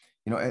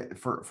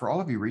 For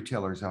all of you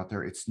retailers out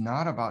there, it's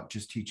not about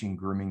just teaching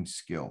grooming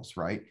skills,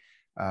 right?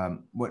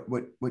 What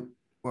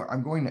what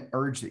I'm going to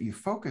urge that you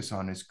focus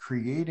on is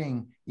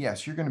creating,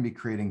 yes, you're going to be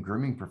creating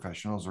grooming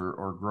professionals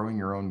or growing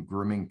your own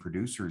grooming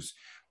producers,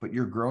 but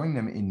you're growing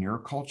them in your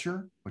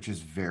culture, which is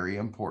very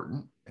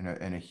important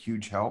and a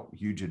huge help,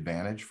 huge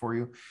advantage for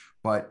you.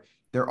 But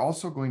they're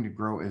also going to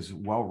grow as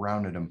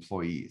well-rounded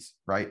employees,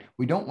 right?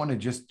 We don't want to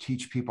just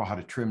teach people how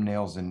to trim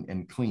nails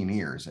and clean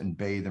ears and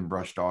bathe and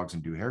brush dogs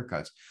and do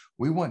haircuts.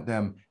 We want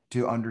them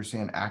to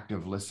understand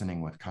active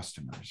listening with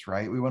customers,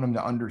 right? We want them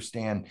to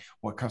understand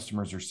what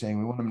customers are saying.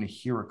 We want them to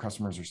hear what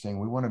customers are saying.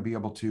 We want to be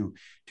able to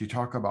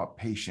talk about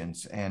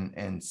patience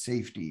and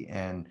safety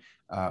and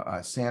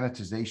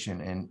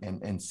sanitization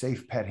and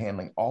safe pet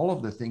handling, all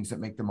of the things that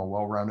make them a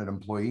well-rounded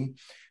employee,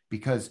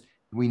 because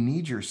we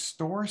need your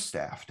store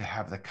staff to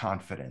have the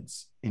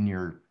confidence in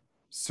your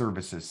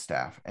services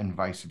staff and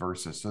vice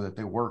versa, so that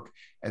they work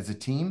as a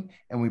team,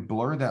 and we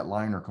blur that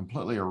line or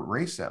completely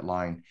erase that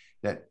line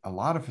that a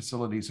lot of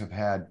facilities have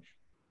had,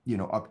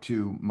 up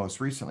to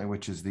most recently,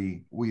 which is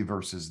the we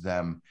versus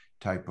them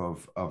type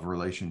of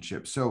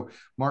relationship. So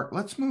Mark,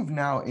 let's move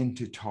now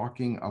into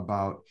talking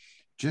about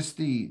just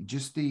the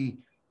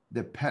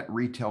pet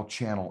retail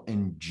channel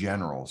in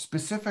general,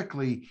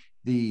 specifically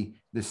the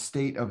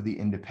state of the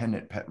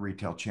independent pet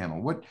retail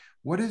channel.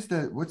 What's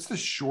the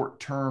short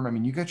term? I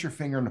mean, you got your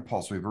finger on the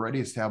pulse. We've already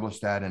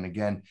established that, and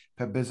again,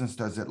 Pet Business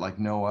does it like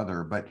no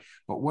other. But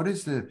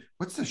what's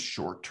the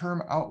short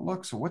term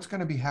outlook? So what's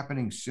going to be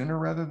happening sooner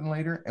rather than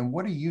later, and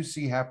what do you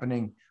see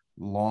happening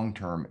long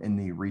term in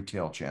the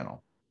retail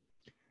channel?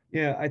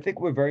 Yeah, I think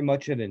we're very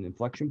much at an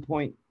inflection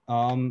point,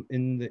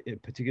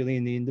 particularly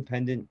in the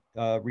independent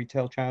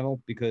retail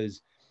channel,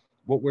 because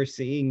what we're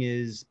seeing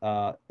is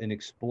an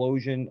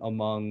explosion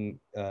among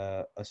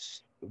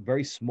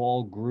very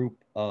small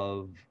group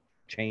of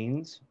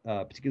chains,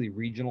 particularly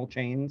regional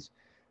chains,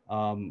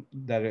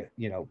 that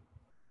are,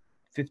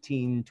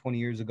 15, 20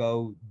 years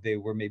ago, they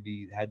were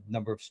maybe had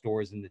number of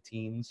stores in the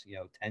teens,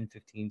 10,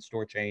 15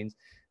 store chains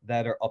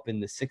that are up in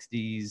the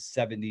 60s,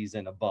 70s,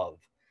 and above.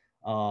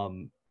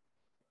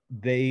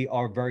 They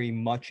are very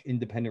much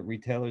independent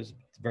retailers,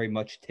 very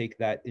much take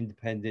that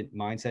independent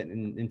mindset.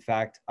 And in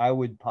fact, I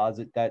would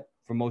posit that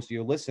for most of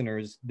your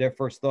listeners, their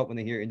first thought when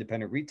they hear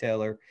independent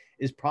retailer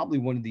is probably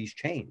one of these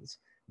chains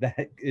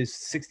that is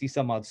 60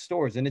 some odd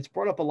stores. And it's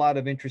brought up a lot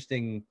of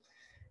interesting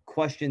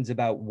questions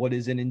about what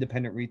is an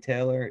independent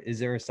retailer. Is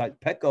there a site?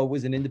 Petco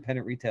was an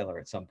independent retailer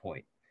at some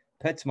point.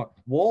 PetSmart,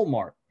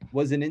 Walmart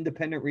was an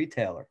independent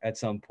retailer at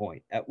some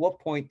point. At what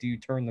point do you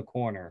turn the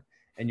corner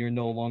and you're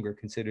no longer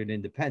considered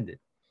independent?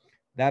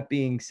 That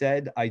being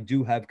said, I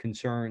do have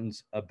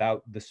concerns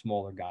about the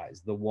smaller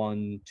guys, the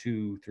 1,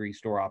 2, 3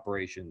 store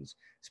operations,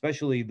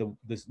 especially the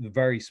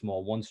very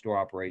small 1-store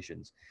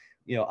operations.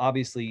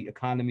 Obviously,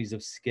 economies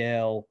of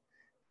scale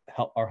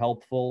are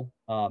helpful,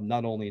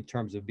 not only in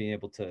terms of being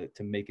able to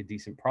make a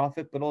decent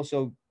profit, but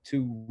also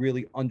to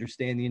really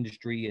understand the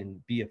industry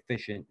and be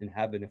efficient and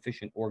have an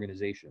efficient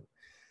organization.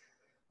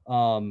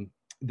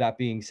 That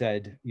being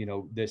said,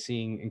 they're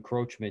seeing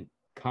encroachment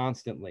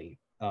constantly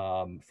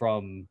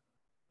from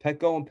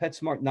Petco and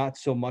PetSmart, not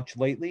so much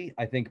lately.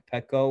 I think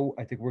Petco,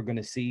 we're going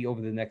to see over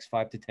the next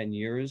 5 to 10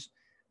 years,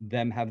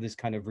 them have this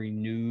kind of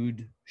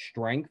renewed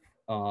strength,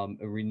 a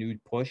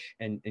renewed push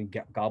and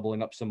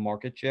gobbling up some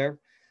market share.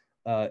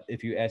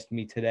 If you asked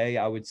me today,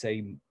 I would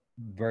say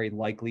very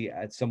likely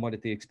somewhat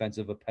at the expense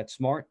of a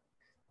PetSmart,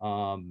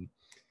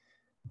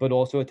 but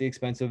also at the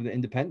expense of the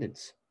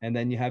independents. And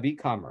then you have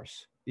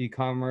e-commerce.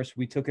 E-commerce,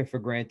 we took it for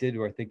granted,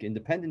 or I think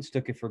independents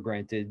took it for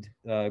granted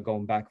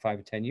going back 5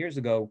 or 10 years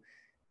ago,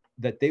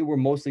 that they were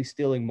mostly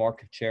stealing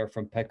market share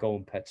from Petco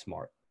and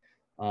PetSmart.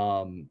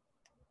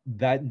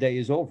 That day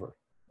is over.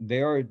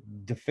 They are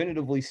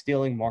definitively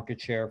stealing market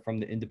share from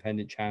the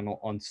independent channel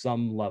on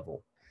some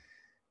level.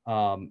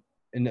 And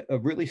a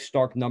really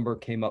stark number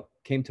came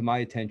to my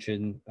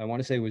attention. I want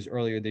to say it was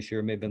earlier this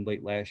year, maybe been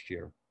late last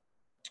year.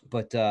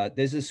 But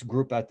there's this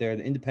group out there,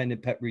 the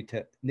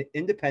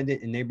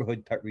Independent and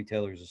Neighborhood Pet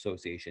Retailers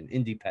Association,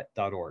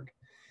 IndiePet.org.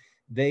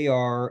 They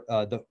are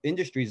the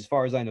industry's, as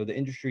far as I know, the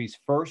industry's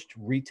first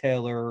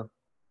retailer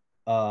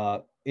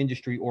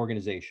industry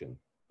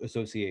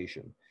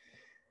association.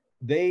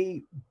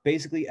 They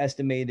basically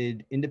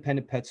estimated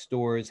independent pet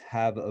stores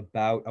have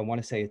about, I want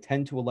to say, a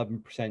 10 to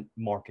 11%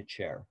 market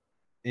share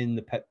in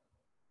the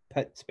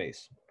pet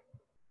space.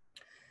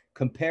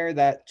 Compare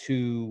that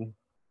to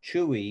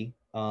Chewy.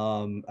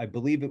 I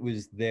believe it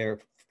was their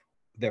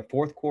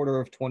fourth quarter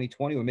of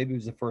 2020, or maybe it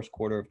was the first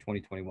quarter of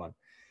 2021.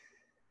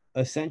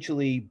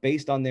 Essentially,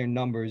 based on their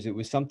numbers, it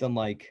was something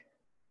like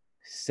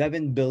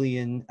 $7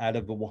 billion out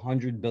of a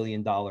 $100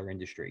 billion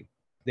industry.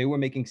 They were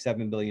making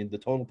 $7 billion. The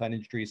total pet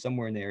industry is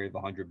somewhere in the area of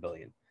 $100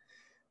 billion.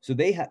 So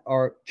they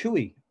are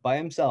Chewy by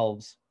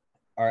themselves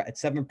are at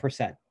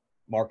 7%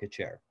 market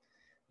share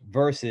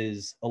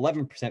versus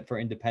 11% for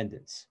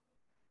independents.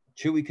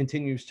 Chewy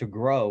continues to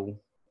grow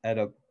at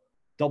a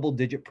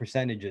double-digit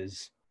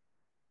percentages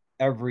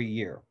every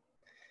year.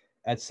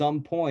 At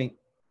some point,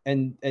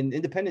 and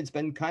independents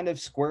been kind of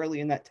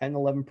squarely in that 10,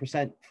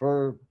 11%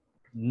 for a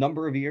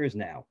number of years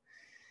now.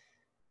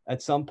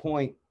 At some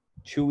point,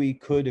 Chewy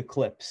could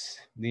eclipse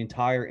the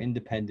entire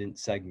independent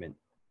segment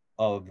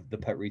of the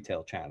pet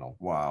retail channel.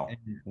 Wow.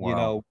 And,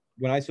 Wow.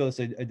 when I saw this,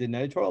 I did an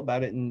editorial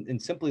about it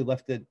and simply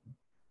left it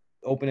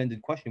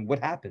open-ended question. What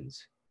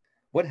happens?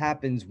 What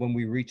happens when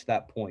we reach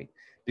that point?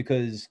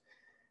 Because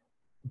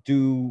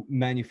do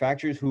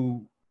manufacturers,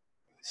 who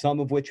some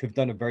of which have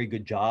done a very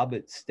good job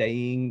at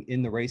staying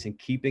in the race and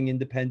keeping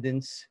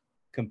independence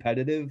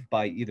competitive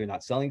by either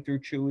not selling through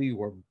Chewy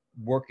or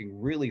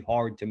working really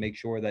hard to make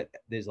sure that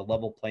there's a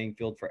level playing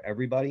field for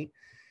everybody.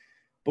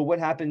 But what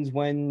happens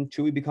when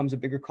Chewy becomes a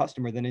bigger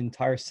customer than an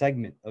entire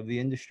segment of the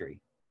industry?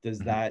 Does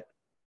that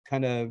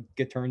kind of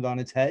get turned on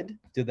its head?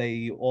 Do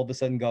they all of a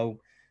sudden go,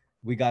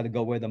 we got to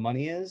go where the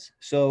money is?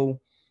 So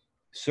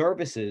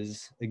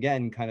services,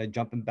 again, kind of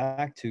jumping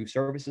back to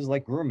services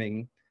like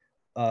grooming,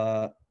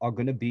 are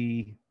going to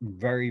be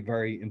very,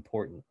 very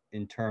important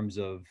in terms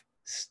of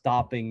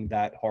stopping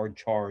that hard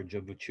charge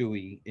of a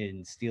Chewy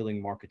in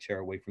stealing market share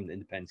away from the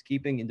independents,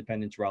 keeping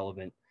independents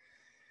relevant.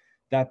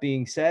 That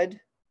being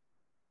said,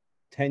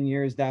 10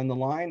 years down the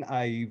line,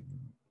 I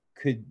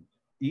could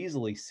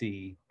easily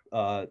see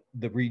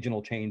the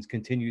regional chains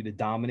continue to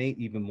dominate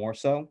even more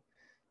so.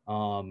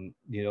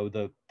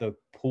 The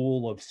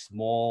pool of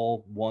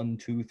small 1,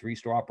 2, 3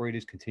 store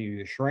operators continue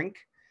to shrink.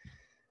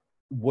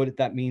 What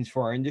that means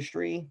for our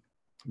industry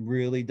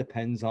really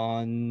depends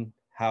on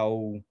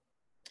how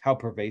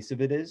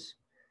pervasive it is.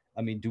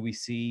 I mean, do we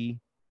see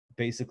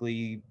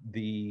basically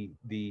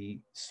the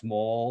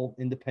small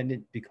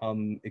independent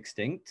become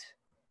extinct?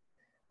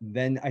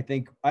 Then I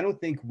don't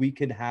think we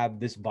could have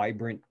this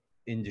vibrant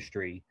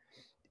industry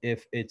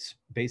if it's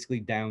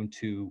basically down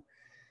to,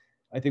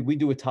 I think we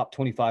do a top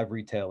 25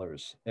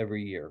 retailers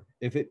every year.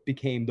 If it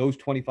became those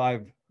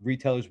 25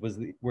 retailers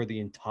were the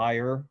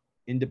entire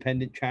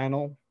independent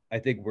channel, I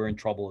think we're in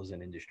trouble as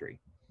an industry.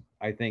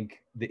 I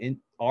think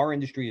our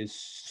industry is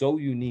so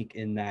unique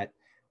in that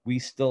we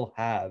still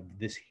have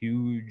this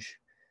huge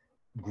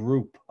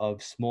group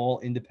of small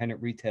independent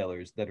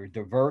retailers that are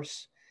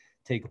diverse,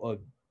 take a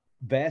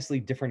vastly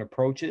different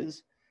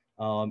approaches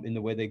in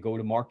the way they go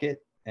to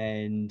market.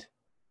 And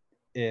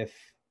if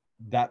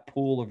that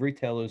pool of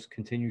retailers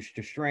continues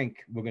to shrink,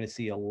 we're going to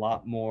see a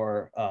lot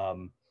more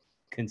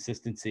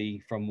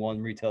consistency from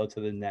one retailer to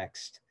the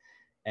next.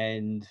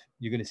 And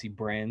you're going to see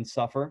brands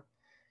suffer.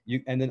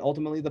 And then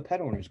ultimately the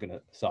pet owner is going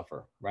to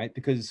suffer, right?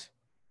 Because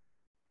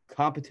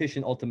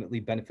competition ultimately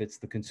benefits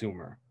the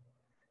consumer.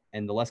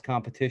 And the less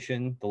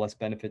competition, the less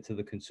benefit to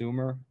the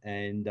consumer.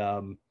 And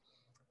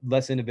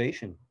less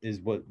innovation is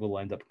what will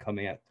end up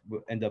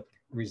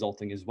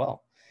resulting as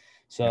well.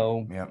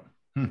 So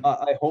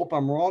I hope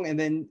I'm wrong. And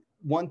then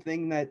one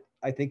thing that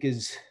I think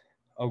is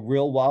a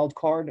real wild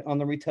card on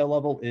the retail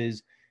level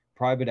is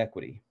private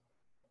equity.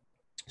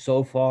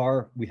 So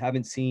far, we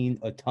haven't seen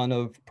a ton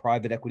of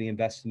private equity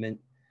investment,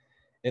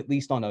 at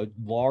least on a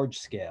large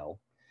scale,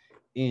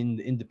 in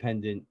the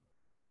independent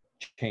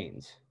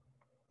chains.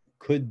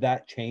 Could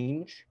that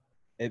change?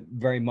 It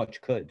very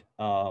much could.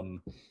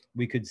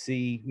 We could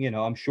see,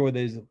 I'm sure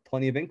there's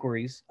plenty of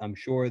inquiries. I'm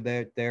sure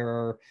that there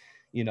are,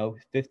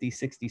 50,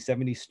 60,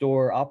 70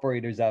 store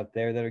operators out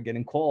there that are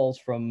getting calls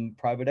from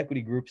private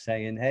equity groups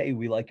saying, hey,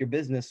 we like your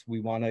business. We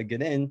want to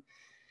get in.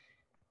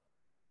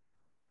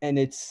 And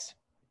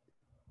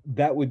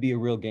that would be a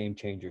real game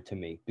changer to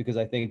me, because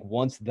I think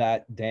once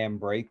that dam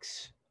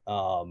breaks,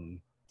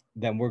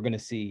 then we're going to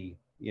see,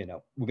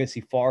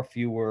 far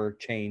fewer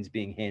chains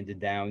being handed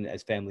down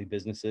as family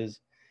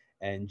businesses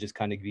and just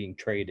kind of being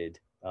traded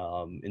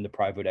in the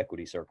private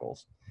equity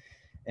circles.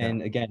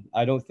 And again,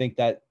 I don't think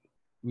that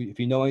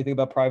if you know anything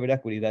about private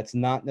equity, that's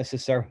not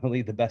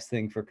necessarily the best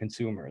thing for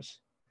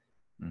consumers.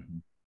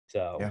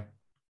 So, yeah.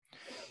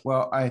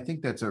 Well, I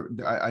think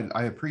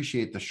I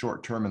appreciate the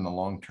short term and the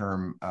long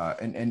term.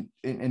 And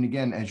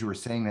again, as you were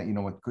saying that,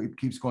 what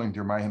keeps going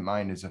through my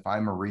mind is, if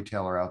I'm a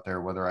retailer out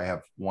there, whether I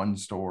have 1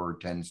 store,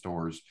 10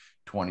 stores,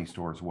 20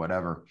 stores,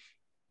 whatever,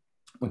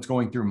 what's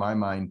going through my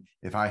mind,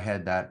 if I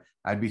had that,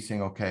 I'd be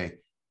saying, okay,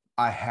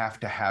 I have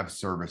to have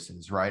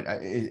services, right?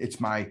 It's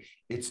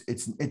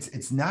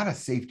not a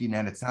safety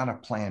net. It's not a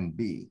plan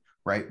B,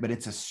 right? But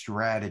it's a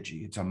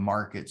strategy. It's a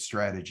market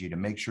strategy to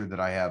make sure that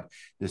I have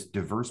this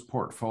diverse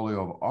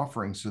portfolio of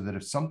offerings, so that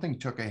if something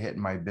took a hit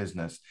in my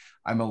business,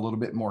 I'm a little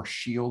bit more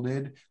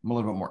shielded. I'm a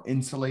little bit more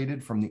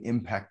insulated from the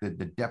impact, the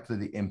depth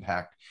of the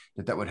impact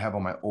that would have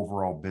on my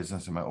overall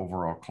business and my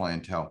overall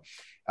clientele.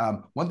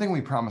 One thing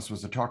we promised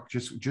was to talk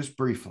just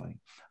briefly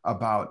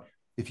about,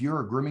 if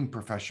you're a grooming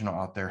professional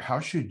out there,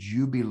 how should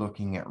you be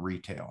looking at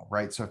retail,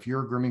 right? So if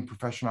you're a grooming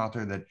professional out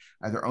there that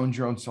either owns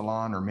your own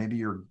salon, or maybe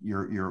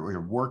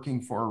you're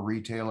working for a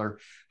retailer,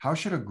 how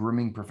should a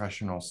grooming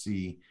professional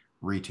see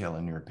retail,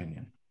 in your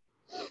opinion?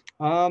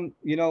 I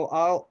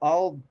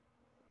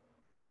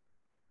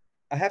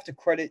have to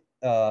credit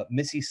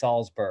Missy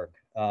Salzberg.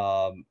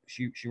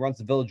 She runs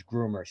the Village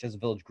Groomer. She has a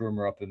Village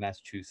Groomer up in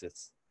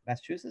Massachusetts.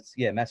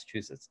 Yeah,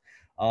 Massachusetts.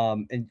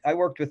 And I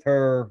worked with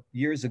her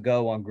years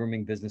ago on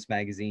Grooming Business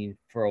Magazine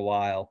for a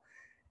while.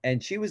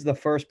 And she was the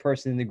first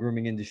person in the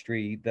grooming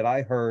industry that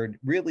I heard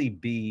really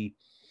be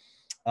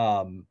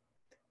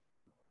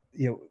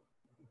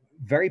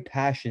very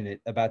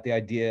passionate about the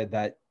idea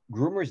that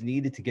groomers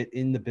needed to get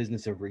in the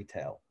business of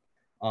retail,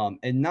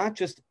 and not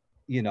just,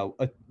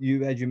 as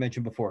you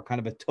mentioned before, kind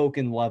of a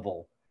token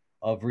level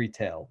of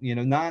retail.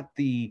 Not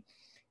the,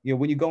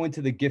 when you go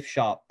into the gift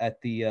shop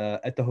at the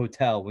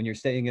hotel when you're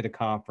staying at a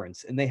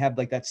conference, and they have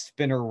like that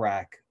spinner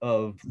rack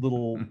of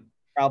little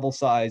travel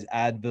size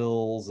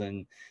Advils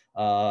and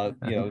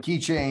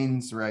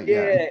keychains, right?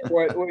 Yeah,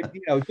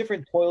 or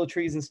different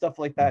toiletries and stuff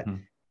like that.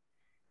 Mhm.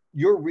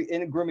 You're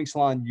in a grooming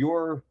salon,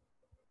 your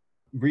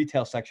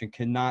retail section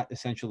cannot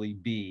essentially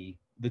be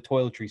the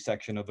toiletry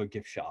section of a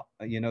gift shop.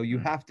 You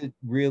have to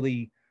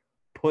really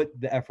put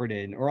the effort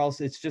in, or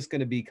else it's just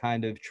going to be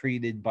kind of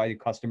treated by the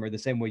customer the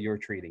same way you're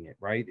treating it,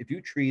 right? If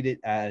you treat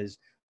it as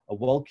a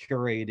well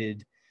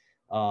curated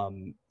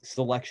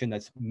selection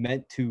that's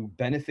meant to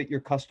benefit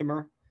your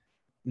customer,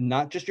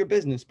 not just your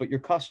business, but your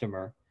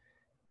customer,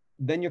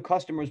 then your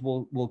customers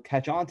will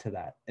catch on to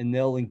that and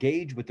they'll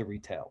engage with the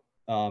retail.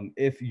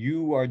 If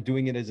you are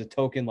doing it as a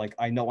token, like,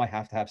 I know I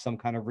have to have some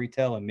kind of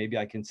retail and maybe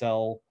I can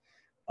sell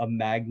a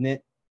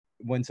magnet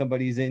when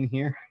somebody's in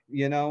here,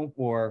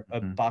 or a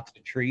box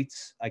of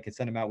treats, I could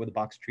send them out with a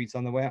box of treats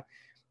on the way out.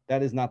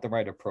 That is not the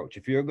right approach.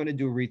 If you're going to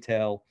do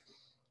retail,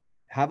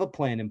 have a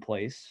plan in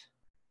place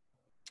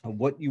of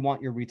what you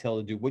want your retail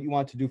to do, what you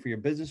want it to do for your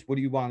business, what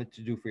do you want it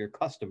to do for your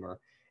customer,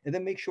 and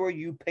then make sure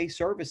you pay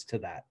service to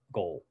that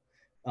goal.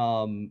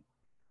 And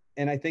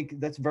I think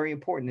that's very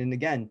important. And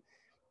again,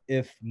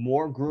 if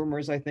more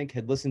groomers, I think,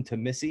 had listened to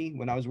Missy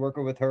when I was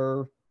working with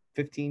her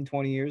 15,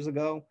 20 years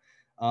ago,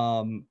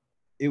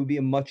 it would be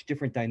a much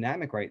different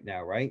dynamic right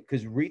now, right?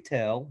 Because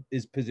retail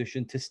is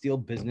positioned to steal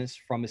business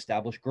from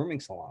established grooming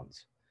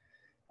salons.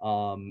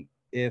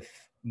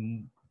 If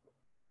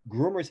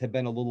groomers had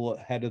been a little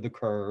ahead of the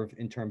curve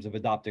in terms of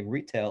adopting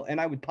retail, and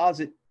I would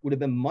posit would have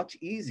been much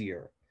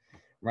easier,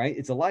 right?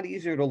 It's a lot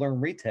easier to learn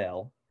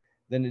retail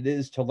than it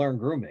is to learn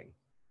grooming.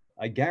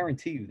 I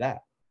guarantee you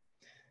that.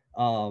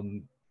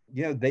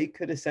 They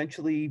could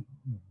essentially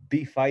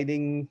be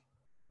fighting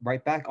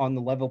right back on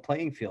the level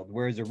playing field,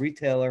 whereas a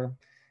retailer,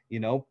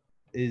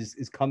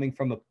 is coming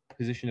from a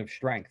position of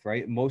strength,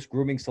 right? Most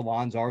grooming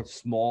salons are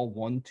small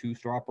 1-2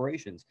 store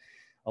operations.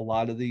 A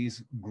lot of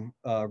these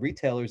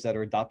retailers that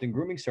are adopting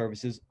grooming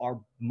services are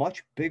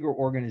much bigger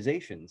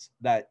organizations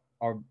that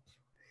are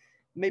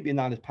maybe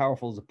not as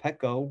powerful as a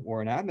Petco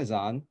or an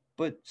Amazon,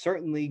 but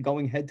certainly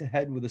going head to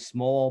head with a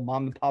small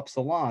mom and pop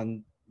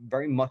salon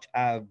very much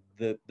have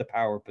the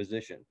power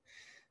position.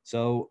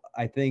 So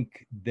I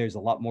think there's a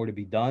lot more to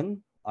be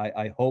done.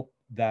 I hope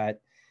that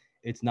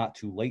it's not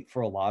too late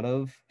for a lot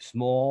of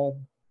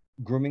small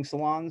grooming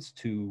salons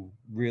to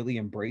really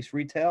embrace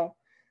retail.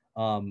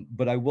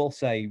 But I will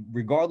say,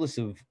 regardless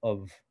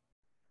of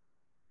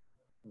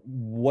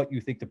what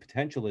you think the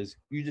potential is,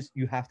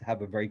 you have to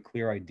have a very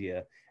clear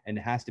idea, and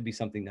it has to be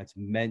something that's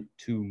meant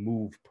to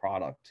move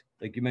product.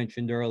 Like you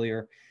mentioned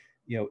earlier,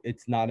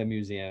 it's not a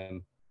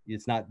museum.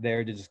 It's not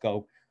there to just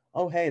go,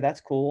 oh, hey,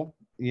 that's cool.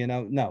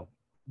 No,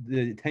 the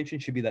intention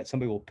should be that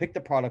somebody will pick the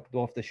product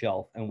off the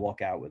shelf and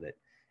walk out with it.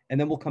 And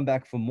then we'll come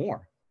back for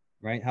more,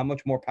 right? How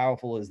much more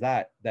powerful is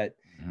that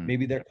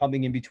maybe they're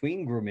coming in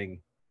between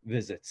grooming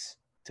visits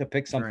to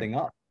pick something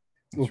up?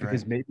 Well,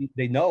 because maybe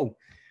they know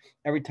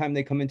every time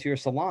they come into your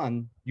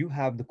salon, you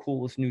have the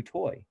coolest new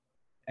toy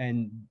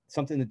and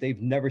something that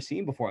they've never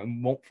seen before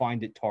and won't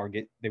find at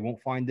Target. They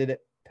won't find it at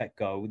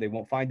Petco. They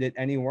won't find it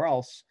anywhere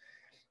else,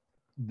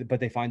 but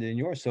they find it in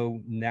yours. So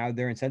now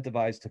they're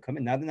incentivized to come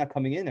in. Now they're not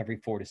coming in every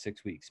 4 to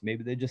 6 weeks.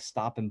 Maybe they just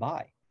stop and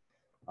buy.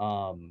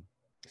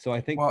 So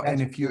I think, well,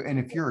 and if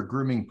you're a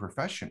grooming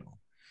professional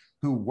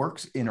who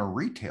works in a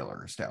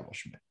retailer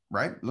establishment,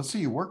 right? Let's say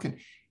you're working,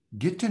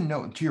 get to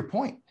know, to your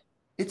point,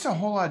 it's a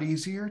whole lot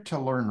easier to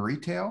learn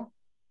retail,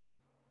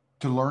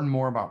 to learn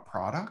more about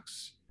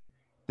products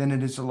than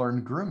it is to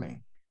learn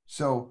grooming.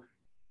 So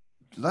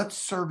let's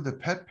serve the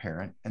pet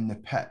parent and the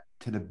pet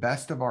to the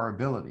best of our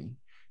ability.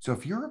 So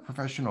if you're a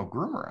professional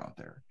groomer out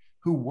there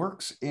who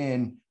works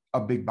in a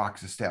big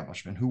box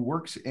establishment, who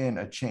works in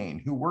a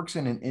chain, who works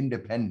in an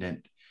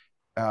independent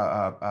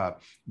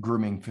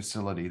grooming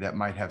facility that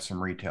might have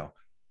some retail,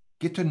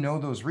 get to know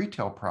those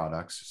retail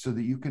products so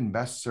that you can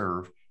best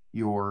serve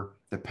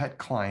the pet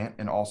client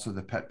and also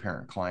the pet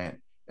parent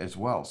client as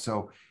well.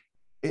 So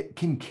it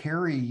can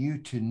carry you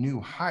to new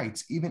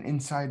heights, even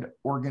inside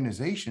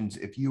organizations,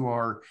 if you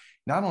are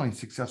not only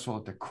successful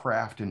at the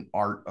craft and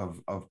art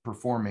of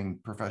performing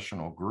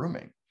professional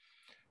grooming,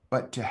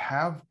 but to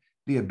have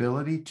the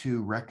ability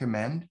to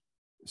recommend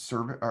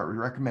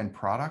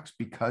products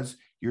because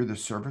you're the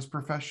service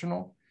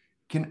professional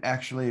can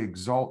actually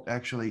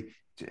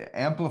to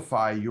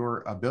amplify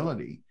your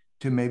ability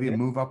to maybe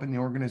move up in the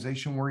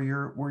organization where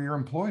you're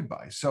employed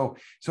by. So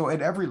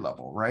at every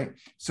level, right?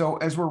 So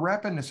as we're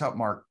wrapping this up,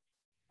 Mark,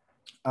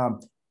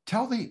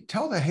 Tell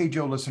the Hey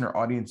Joe listener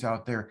audience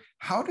out there,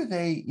 how do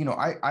they,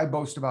 I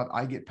boast about,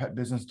 I get pet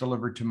business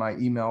delivered to my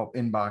email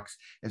inbox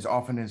as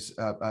often as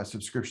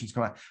subscriptions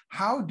come out.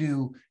 How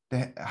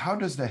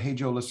does the Hey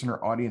Joe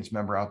listener audience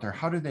member out there,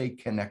 how do they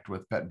connect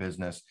with pet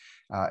business?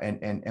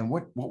 And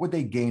what would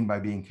they gain by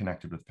being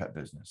connected with pet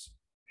business?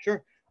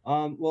 Sure.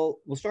 Well,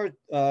 we'll start,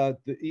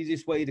 the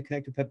easiest way to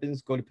connect with pet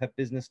business, go to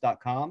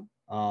petbusiness.com.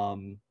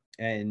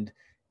 And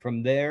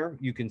from there,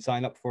 you can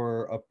sign up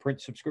for a print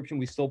subscription.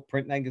 We still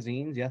print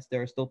magazines. Yes,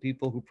 there are still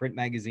people who print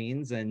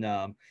magazines. And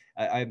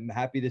I'm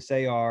happy to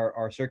say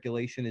our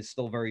circulation is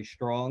still very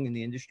strong in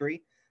the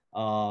industry.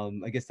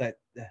 I guess that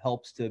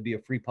helps to be a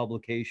free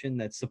publication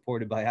that's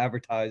supported by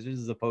advertisers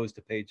as opposed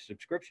to paid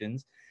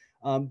subscriptions.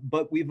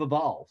 But we've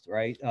evolved,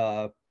 right?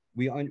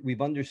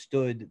 We've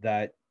understood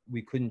that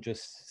we couldn't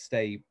just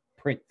stay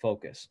print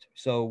focused.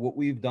 So what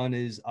we've done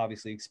is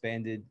obviously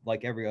expanded,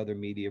 like every other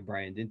media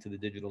brand, into the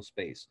digital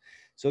space.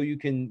 So we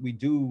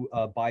do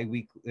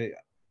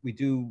we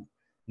do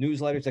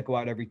newsletters that go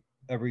out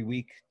every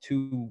week,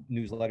 2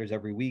 newsletters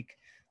every week.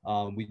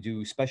 We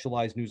do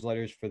specialized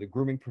newsletters for the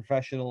grooming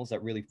professionals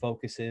that really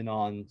focus in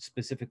on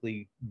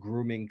specifically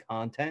grooming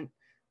content.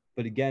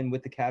 But again,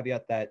 with the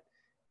caveat that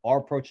our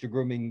approach to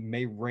grooming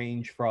may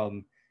range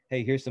from,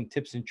 hey, here's some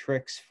tips and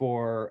tricks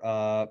for,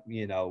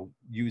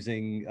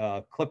 using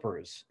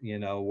clippers,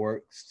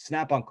 or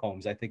snap-on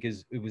combs, I think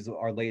it was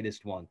our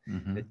latest one.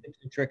 Mm-hmm. The tips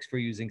and tricks for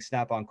using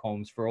snap-on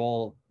combs for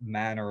all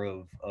manner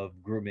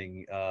of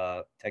grooming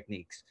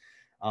techniques.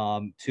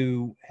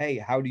 To, hey,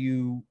 how do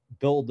you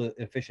build an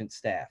efficient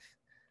staff?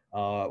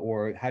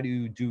 Or how do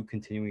you do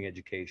continuing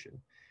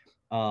education?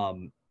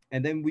 And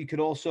then you could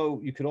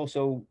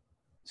also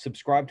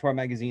subscribe to our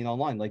magazine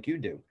online like you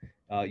do.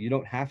 You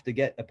don't have to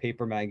get a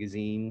paper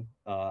magazine.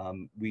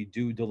 We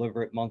do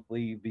deliver it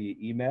monthly via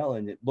email,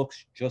 and it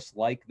looks just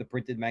like the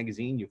printed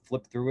magazine. You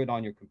flip through it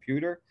on your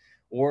computer,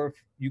 or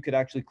you could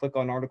actually click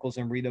on articles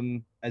and read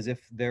them as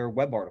if they're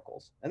web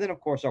articles. And then,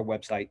 of course, our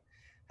website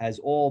has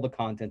all the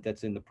content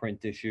that's in the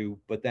print issue,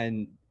 but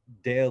then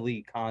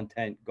daily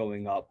content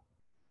going up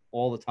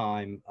all the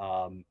time,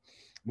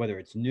 whether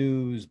it's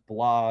news,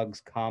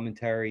 blogs,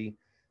 commentary,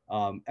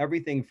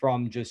 everything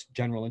from just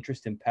general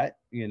interest in pet,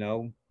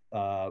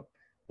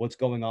 what's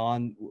going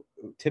on,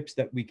 tips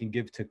that we can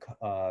give to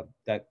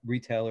that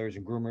retailers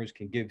and groomers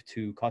can give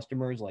to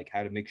customers, like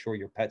how to make sure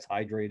your pet's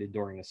hydrated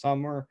during the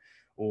summer,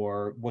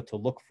 or what to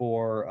look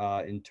for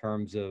in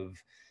terms of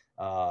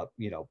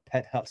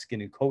pet health,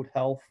 skin and coat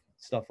health,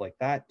 stuff like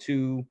that,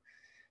 to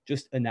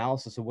just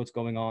analysis of what's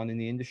going on in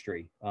the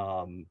industry.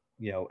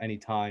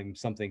 Anytime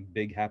something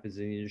big happens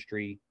in the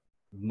industry,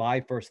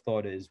 my first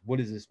thought is, what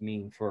does this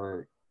mean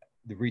for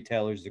the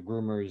retailers, the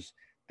groomers,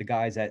 the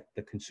guys at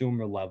the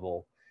consumer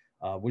level?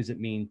 What does it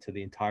mean to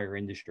the entire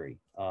industry?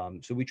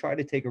 So we try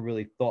to take a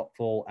really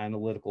thoughtful,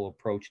 analytical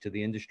approach to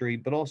the industry,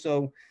 but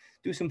also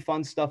do some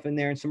fun stuff in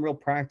there and some real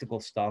practical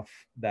stuff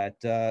that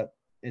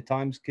at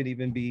times could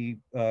even be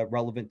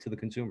relevant to the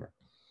consumer.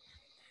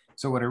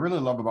 So what I really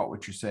love about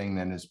what you're saying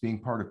then is being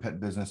part of pet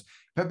business.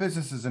 Pet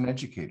business is an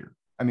educator.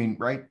 I mean,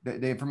 right?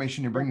 The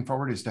information you're bringing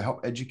forward is to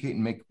help educate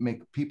and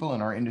make people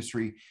in our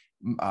industry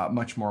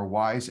much more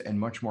wise and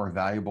much more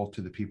valuable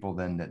to the people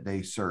then that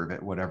they serve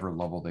at whatever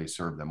level they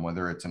serve them,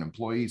 whether it's an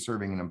employee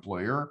serving an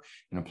employer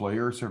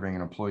serving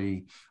an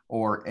employee,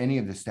 or any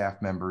of the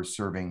staff members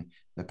serving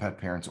the pet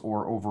parents,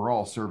 or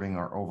overall serving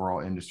our overall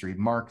industry.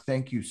 Mark,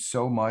 thank you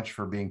so much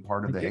for being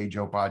part of the Hey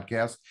Joe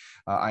podcast.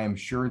 I am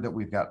sure that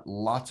we've got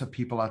lots of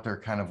people out there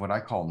kind of what I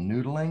call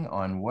noodling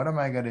on what am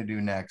I going to do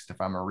next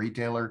if I'm a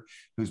retailer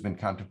who's been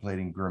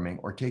contemplating grooming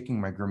or taking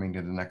my grooming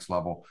to the next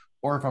level,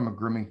 or if I'm a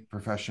grooming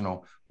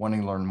professional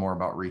wanting to learn more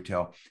about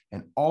retail.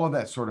 And all of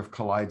that sort of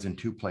collides in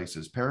 2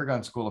 places,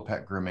 Paragon School of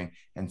Pet Grooming,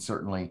 and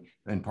certainly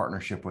in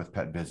partnership with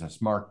Pet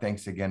Business. Mark,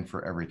 thanks again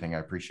for everything. I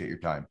appreciate your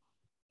time.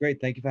 Great.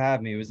 Thank you for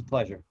having me. It was a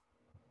pleasure.